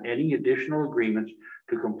sign any additional agreements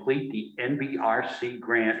to complete the NBRC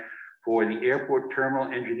grant for the airport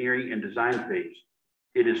terminal engineering and design phase.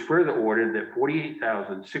 It is further ordered that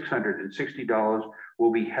 $48,660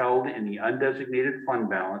 will be held in the undesignated fund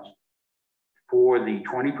balance for the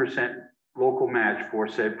 20% local match for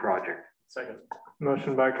said project. Second.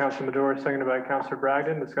 Motion by Councilor Madore, seconded by Councilor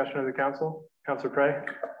Bragdon. Discussion of the council. Councilor Prey.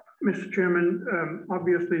 Mr. Chairman,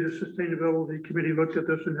 obviously the Sustainability Committee looked at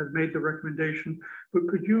this and has made the recommendation, but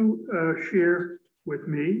could you share with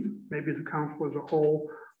me, maybe the council as a whole,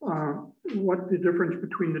 what the difference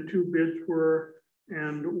between the 2 bids were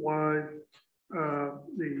and why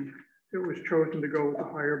it was chosen to go with the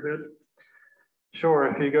higher bid? Sure.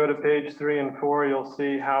 If you go to page 3 and 4, you'll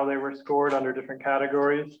see how they were scored under different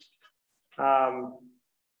categories.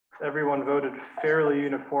 Everyone voted fairly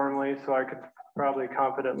uniformly, so I could probably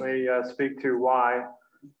confidently speak to why.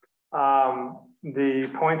 The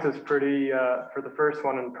point is pretty, for the first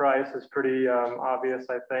one in price, is pretty obvious,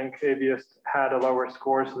 I think. Aviest had a lower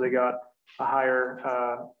score, so they got a higher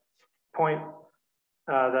point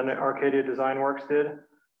than Arcadia Design Works did.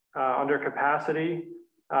 Under capacity,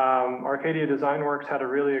 Arcadia Design Works had a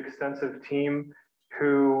really extensive team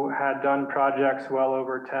who had done projects well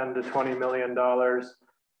over $10 to $20 million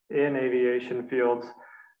in aviation fields,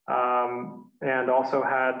 and also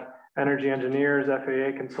had energy engineers,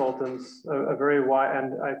 FAA consultants, a very wide,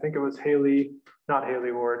 and I think it was not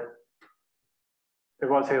Haley Ward. It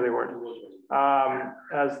was Haley Ward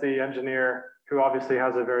as the engineer, who obviously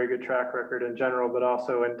has a very good track record in general, but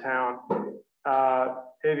also in town.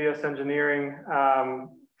 Aviest Engineering,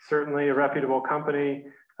 certainly a reputable company,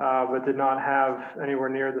 but did not have anywhere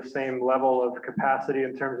near the same level of capacity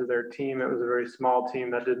in terms of their team. It was a very small team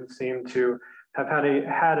that didn't seem to have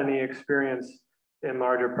had any experience in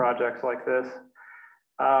larger projects like this.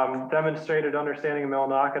 Demonstrated understanding of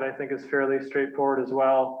Millinocket, I think, is fairly straightforward as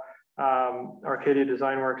well. Arcadia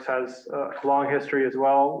Design Works has a long history as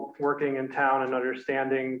well, working in town and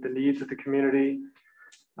understanding the needs of the community.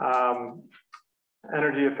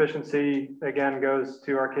 Energy efficiency, again, goes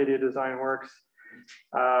to Arcadia Design Works,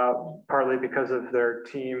 partly because of their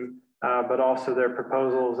team, but also their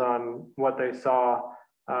proposals on what they saw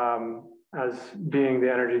as being the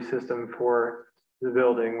energy system for the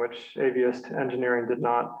building, which Aviest Engineering did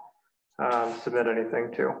not submit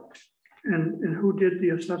anything to. And who did the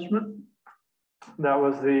assessment? That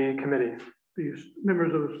was the committee. The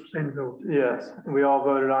members of the Sustainability. Yes, we all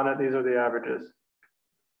voted on it. These are the averages.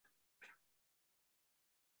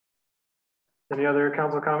 Any other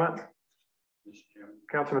council comments?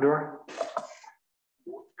 Councilor Madore.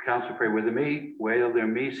 Councilor Prey, where there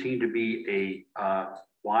may seem to be a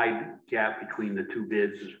wide gap between the 2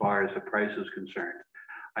 bids as far as the price is concerned.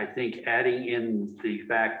 I think adding in the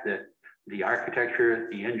fact that the architecture,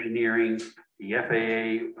 the engineering,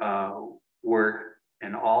 the FAA work,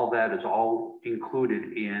 and all that is all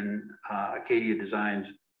included in Acadia Designs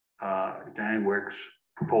Design Works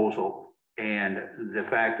proposal. And the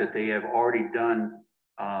fact that they have already done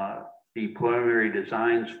the preliminary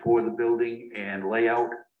designs for the building and layout,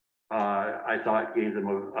 I thought gave them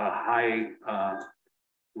a high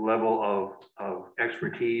level of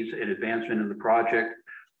expertise and advancement in the project.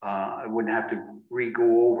 I wouldn't have to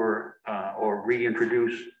go over or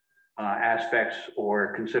reintroduce aspects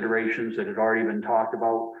or considerations that had already been talked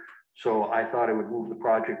about. So I thought it would move the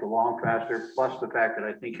project along faster, plus the fact that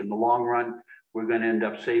I think in the long run, we're going to end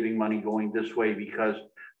up saving money going this way because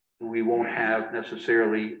we won't have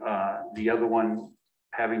necessarily the other one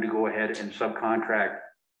having to go ahead and subcontract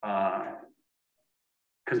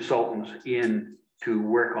consultants in to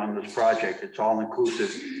work on this project. It's all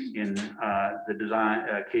inclusive in the design,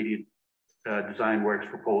 Acadia Design Works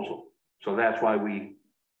proposal. So that's why we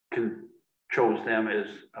chose them as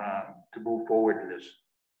to move forward to this.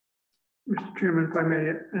 Mr. Chairman, if I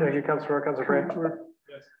may. Thank you, Councilor Frey.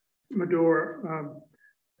 Yes. Madore,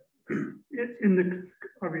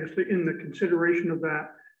 obviously in the consideration of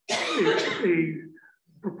that, a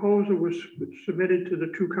proposal was submitted to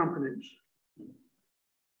the two companies.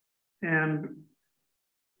 And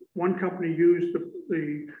one company used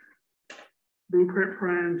the blueprint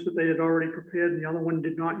plans that they had already prepared, and the other one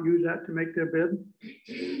did not use that to make their bid?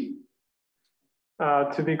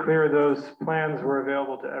 To be clear, those plans were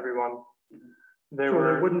available to everyone.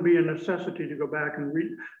 There wouldn't be a necessity to go back and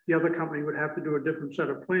read. The other company would have to do a different set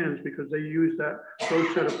of plans because they used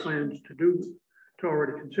those set of plans to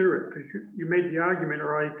already consider it. Because you made the argument,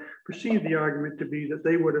 or I perceived the argument to be that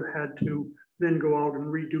they would have had to then go out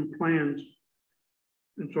and redo plans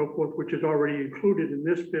and so forth, which is already included in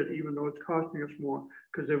this bid, even though it's costing us more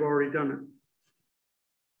because they've already done it.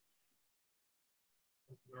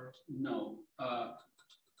 No.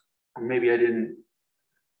 Maybe I didn't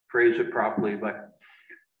phrase it properly, but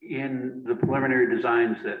in the preliminary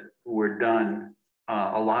designs that were done,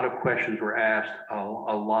 a lot of questions were asked, a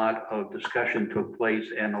lot of discussion took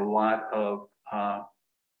place, and a lot of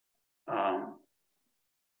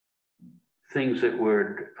things that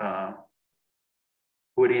were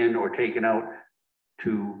put in or taken out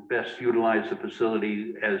to best utilize the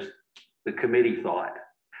facility as the committee thought.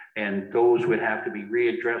 And those would have to be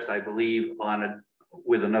readdressed, I believe,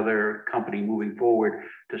 with another company moving forward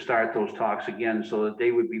to start those talks again so that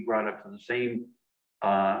they would be brought up to the same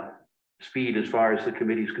speed as far as the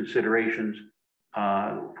committee's considerations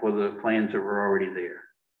for the plans that were already there.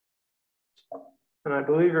 And I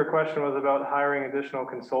believe your question was about hiring additional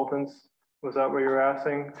consultants. Was that what you were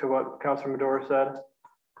asking to what Councilor Madore said?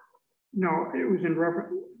 No, it was in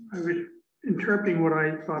reference. I was interpreting what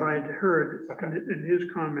I thought I'd heard in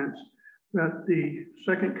his comments, that the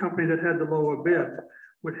second company that had the lower bid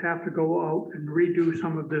would have to go out and redo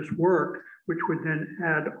some of this work, which would then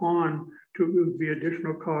add on to the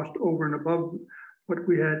additional cost over and above what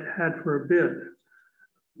we had for a bid.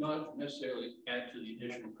 Not necessarily add to the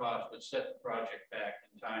additional cost, but set the project back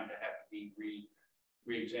in time to have to be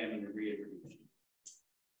re-examined and reintroduced.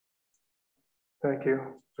 Thank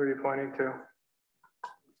you. Who are you pointing to?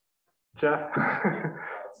 Jeff?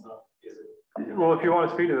 Well, if you want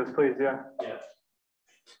to speak to this, please, yeah. Yes.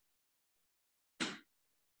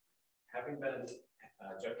 Having been,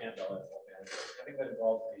 Jeff Campbell, having been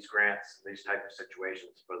involved in these grants, these type of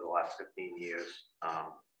situations for the last 15 years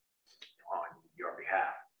on your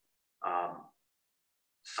behalf,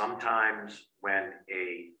 sometimes when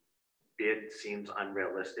a bid seems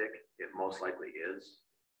unrealistic, it most likely is.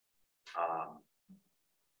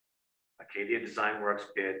 Acadia Design Works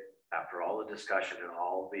bid, after all the discussion and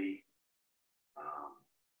all the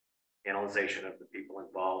analyzation of the people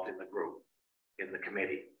involved in the group, in the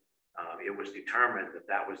committee, it was determined that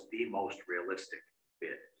that was the most realistic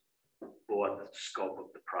bid for the scope of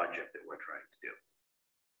the project that we're trying to do.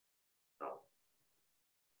 So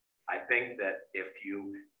I think that if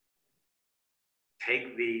you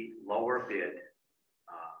take the lower bid,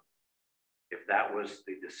 if that was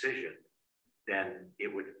the decision, then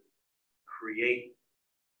it would create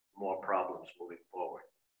more problems moving forward.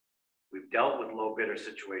 We've dealt with low bidder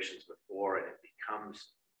situations before, and it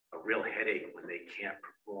becomes a real headache when they can't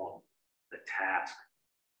perform the task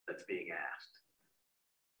that's being asked,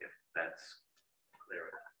 if that's clear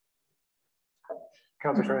enough.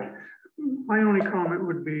 Councilor Frey. My only comment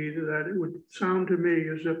would be that it would sound to me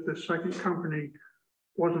as if the second company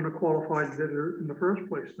wasn't a qualified bidder in the first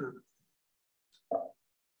place then.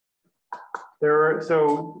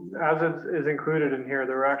 So as it is included in here,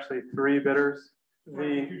 there were actually 3 bidders.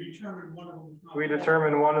 You determined one of them was not we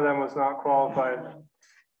determined one of them was not qualified.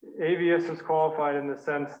 AVS is qualified in the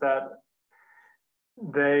sense that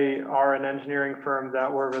they are an engineering firm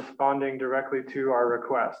that were responding directly to our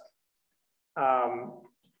request.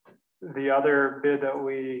 The other bid that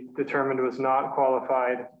we determined was not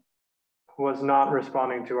qualified was not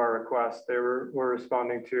responding to our request. They were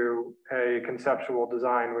responding to a conceptual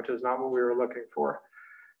design, which is not what we were looking for.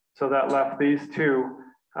 So that left these two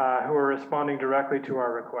who are responding directly to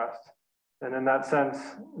our request. And in that sense,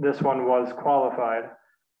 this one was qualified,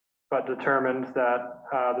 but determined that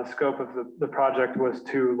the scope of the project was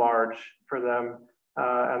too large for them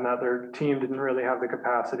and that their team didn't really have the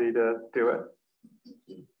capacity to do it.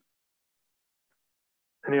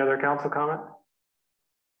 Any other council comment?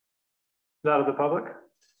 Is that of the public?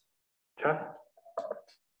 Jeff?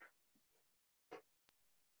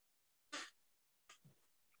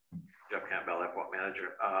 Jeff Campbell, Airport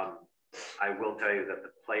Manager. I will tell you that the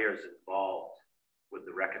players involved with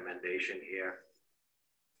the recommendation here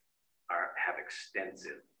have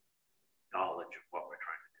extensive knowledge of what we're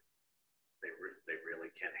trying to do. They really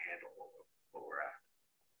can handle what we're after.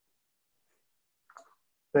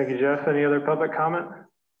 Thank you, Jeff. Any other public comment?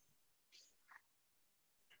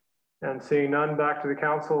 And seeing none, back to the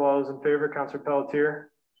council. All those in favor, Councillor Pelletier?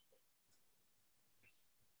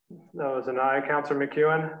 That was an aye. Councillor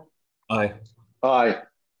McEwen? Aye. Aye.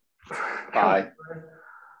 Aye.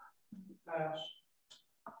 Pass.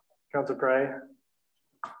 Councillor Prey?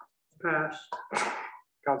 Pass.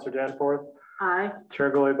 Councillor Danforth? Aye. Chair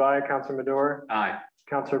Gully by. Councillor Madore? Aye.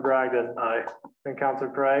 Councillor Bragdon? Aye. And Councillor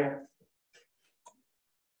Prey?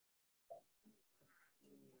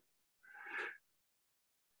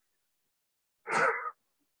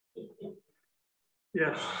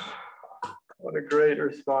 Yes. What a great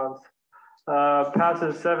response.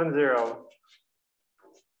 Passes 7-0.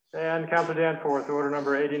 And Councillor Danforth, order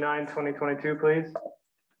number 89, 2022, please.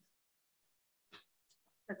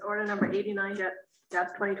 That's order number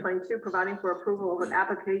 89-2022, providing for approval of an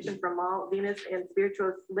application from Mall Venus and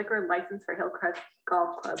Spirituous liquor license for Hillcrest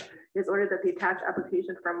Golf Club. It is ordered that the attached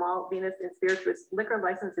application for Mall Venus and Spirituous liquor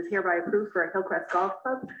license is hereby approved for Hillcrest Golf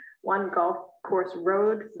Club, 1 Golf Course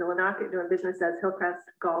Road, Millinocket, doing business as Hillcrest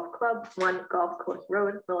Golf Club, 1 Golf Course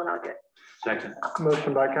Road, Millinocket. Second.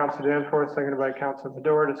 Motion by Councillor Danforth, seconded by Councillor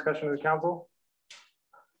Madore. Discussion of the council.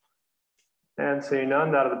 And seeing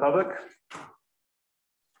none, that of the public.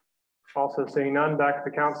 Also seeing none, back to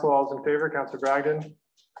the council. All those in favor, Councillor Bragdon?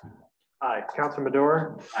 Aye. Councillor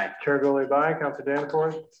Madore? Aye. Chair Gully by. Councillor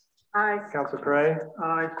Danforth? Aye. Councillor Prey?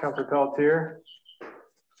 Aye. Councillor Pelletier?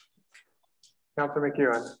 Councillor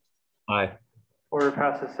McEwen? Aye. Order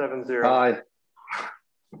passes 7-0. Aye.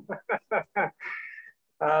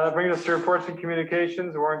 That brings us to reports and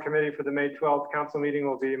communications. The warrant committee for the May 12th council meeting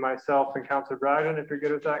will be myself and Councillor Bragdon. If you're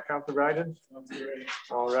good with that, Councillor Bragdon?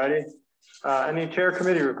 All righty. Any chair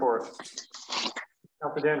committee reports?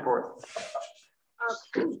 Councillor Danforth.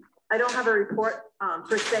 I don't have a report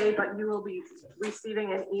per se, but you will be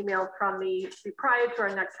receiving an email from me prior to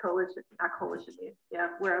our next coalition,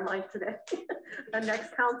 where am I today? The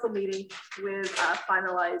next council meeting with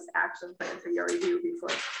finalized action plan for your review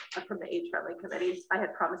before from the age friendly committee. I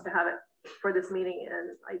had promised to have it for this meeting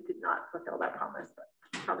and I did not fulfill that promise, but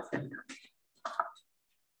I promised it.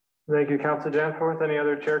 Thank you, Councillor Danforth. Any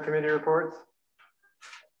other chair committee reports?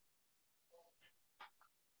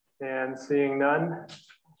 And seeing none,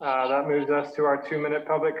 that moves us to our 2-minute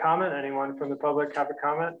public comment. Anyone from the public have a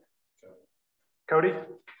comment? Cody?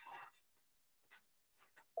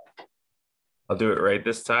 I'll do it right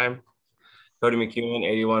this time. Cody McEwen,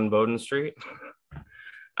 81 Bowden Street.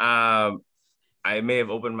 I may have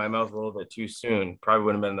opened my mouth a little bit too soon. Probably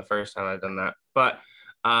wouldn't have been the first time I've done that. But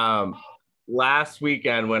last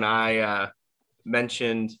weekend when I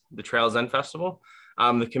mentioned the Trails End Festival,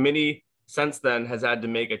 the committee since then has had to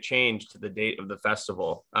make a change to the date of the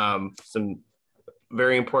festival. Some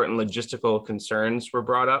very important logistical concerns were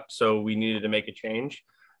brought up, so we needed to make a change.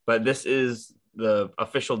 But this is the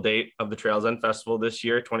official date of the Trails End Festival this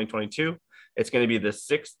year, 2022. It's going to be the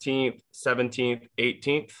 16th, 17th,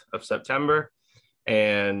 18th of September.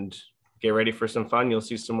 And get ready for some fun. You'll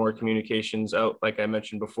see some more communications out, like I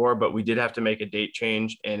mentioned before, but we did have to make a date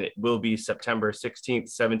change, and it will be September 16th,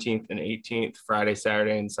 17th, and 18th, Friday,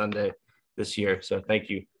 Saturday, and Sunday this year. So thank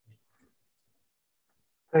you.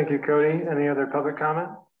 Thank you, Cody. Any other public comment?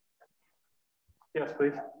 Yes,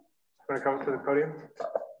 please. Want to come to the podium?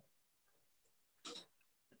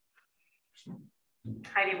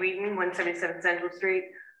 Heidi Wheaton, 177 Central Street.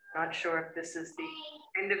 Not sure if this is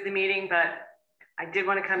the end of the meeting, but I did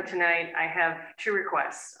want to come tonight. I have 2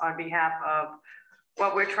 requests on behalf of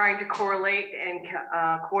what we're trying to correlate and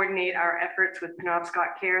coordinate our efforts with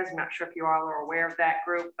Penobscot Cares. I'm not sure if you all are aware of that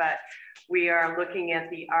group, but we are looking at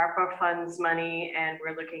the ARPA funds money, and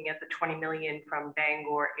we're looking at the 20 million from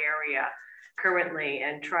Bangor area currently,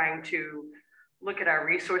 and trying to look at our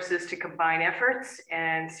resources to combine efforts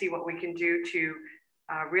and see what we can do to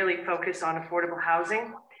really focus on affordable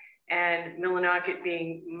housing. And Millinocket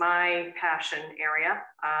being my passion area,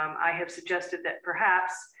 I have suggested that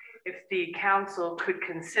perhaps if the council could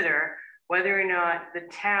consider whether or not the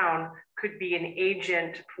town could be an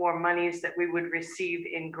agent for monies that we would receive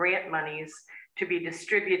in grant monies to be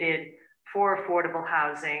distributed for affordable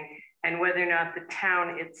housing, and whether or not the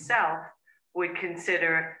town itself would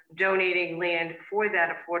consider donating land for that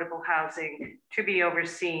affordable housing to be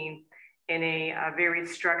overseen in a very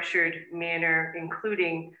structured manner,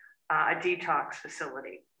 including a detox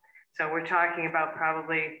facility. So we're talking about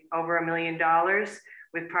probably over $1 million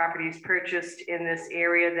with properties purchased in this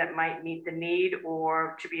area that might meet the need,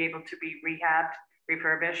 or to be able to be rehabbed,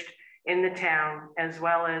 refurbished in the town, as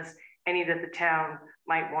well as any that the town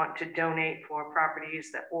might want to donate for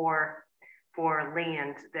properties that, or for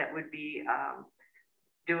land that would be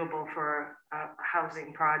doable for a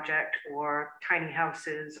housing project, or tiny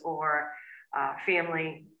houses, or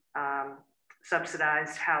family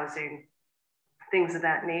subsidized housing, things of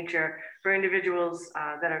that nature for individuals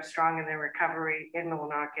that are strong in their recovery in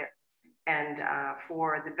Millinocket, and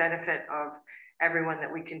for the benefit of everyone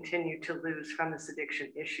that we continue to lose from this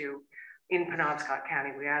addiction issue in Penobscot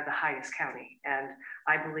County. We are the highest county, and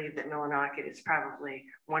I believe that Millinocket is probably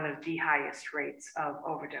one of the highest rates of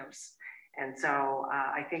overdose. And so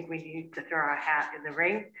I think we need to throw our hat in the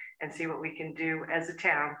ring and see what we can do as a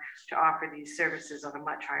town to offer these services on a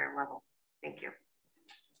much higher level. Thank you.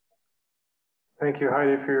 Thank you,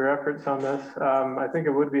 Heidi, for your efforts on this. I think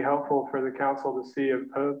it would be helpful for the council to see a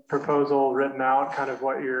proposal written out, kind of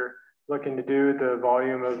what you're looking to do, the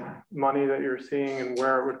volume of money that you're seeing and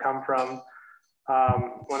where it would come from.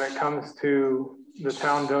 When it comes to the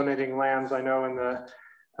town donating lands, I know in the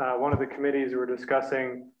one of the committees we're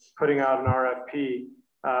discussing putting out an RFP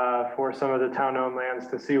for some of the town-owned lands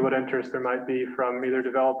to see what interest there might be from either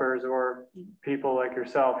developers or people like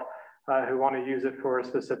yourself who want to use it for a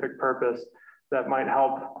specific purpose. That might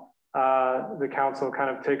help the council kind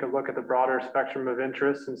of take a look at the broader spectrum of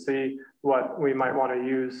interests and see what we might want to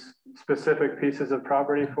use specific pieces of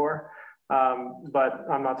property for. But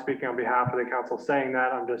I'm not speaking on behalf of the council saying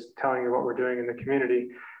that. I'm just telling you what we're doing in the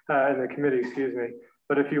community, in the committee, excuse me.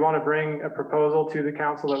 But if you want to bring a proposal to the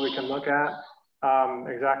council that we can look at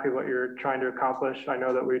exactly what you're trying to accomplish, I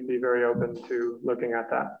know that we'd be very open to looking at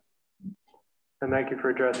that. And thank you for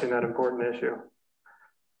addressing that important issue.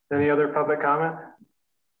 Any other public comment?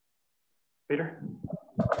 Peter?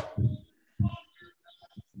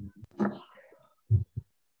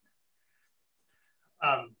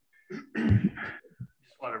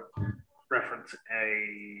 Just want to reference a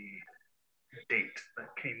date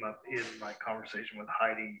that came up in my conversation with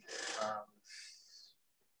Heidi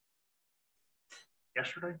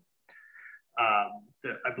yesterday. I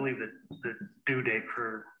believe that the due date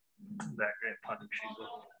for that grant funding she's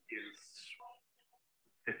looking is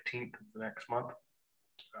 15th of the next month.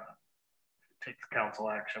 If it takes council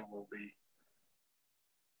action, we'll be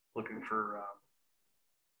looking for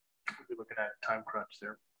we'll be looking at a time crunch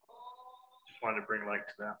there. Just wanted to bring light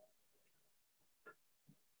to that.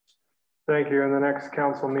 Thank you. And the next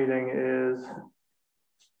council meeting is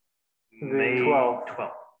May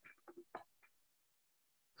 12th.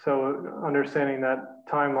 So understanding that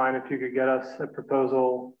timeline, if you could get us a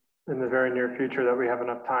proposal in the very near future that we have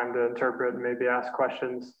enough time to interpret and maybe ask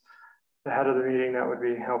questions ahead of the meeting, that would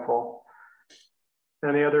be helpful.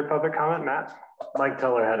 Any other public comment, Matt? Mike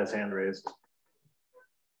Teller had his hand raised.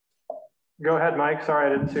 Go ahead, Mike. Sorry, I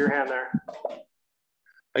didn't see your hand there.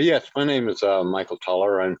 Yes, my name is Michael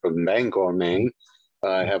Teller. I'm from Bangor, Maine.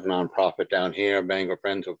 I have a nonprofit down here, Bangor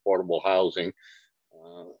Friends of Affordable Housing.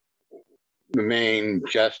 The main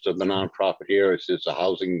gist of the nonprofit here is a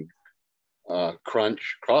housing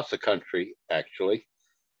crunch across the country, actually.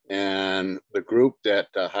 And the group that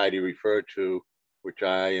Heidi referred to, which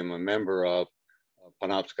I am a member of,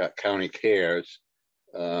 Penobscot County Cares,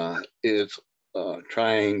 is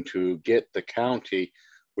trying to get the county,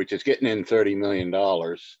 which is getting in $30 million,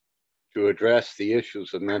 to address the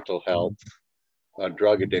issues of mental health,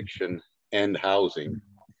 drug addiction, and housing.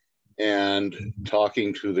 And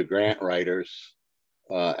talking to the grant writers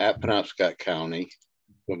at Penobscot County,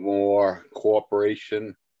 the more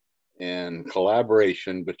cooperation and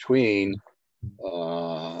collaboration between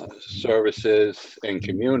services and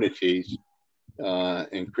communities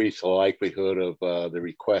increase the likelihood of the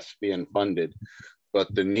requests being funded.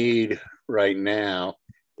 but the need right now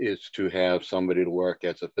is to have somebody to work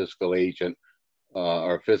as a fiscal agent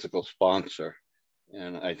or physical sponsor.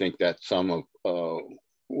 And I think that's some of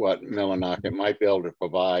what Millinocket might be able to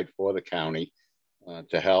provide for the county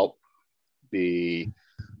to help the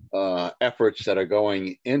efforts that are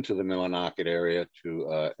going into the Millinocket area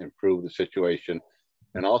to improve the situation,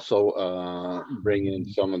 and also bring in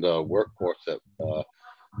some of the workforce that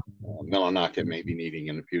Millinocket may be needing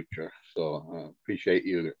in the future. So appreciate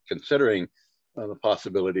you considering the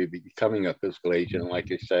possibility of becoming a fiscal agent. And like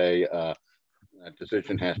you say, a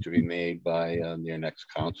decision has to be made by your next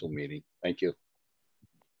council meeting. Thank you.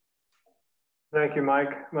 Thank you,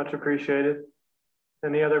 Mike. Much appreciated.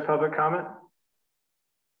 Any other public comment?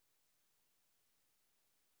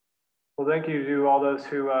 Well, thank you to all those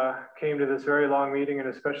who came to this very long meeting, and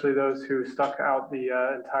especially those who stuck out the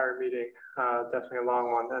entire meeting. Definitely a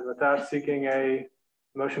long one. And with that, seeking a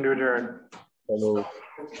motion to adjourn. Don't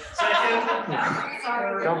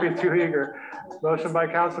be too eager. Motion by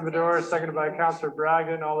Councilor Madore, seconded by Councilor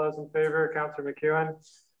Bragdon. All those in favor, Councilor McEwen.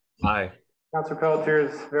 Aye. Councilor Pelletier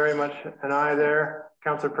is very much an aye there.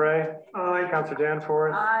 Councilor Prey. Aye. Councilor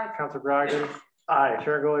Danforth. Aye. Councilor Bragdon. Aye.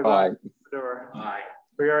 Chair Gully. Aye. Madore. Aye.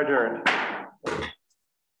 We are adjourned.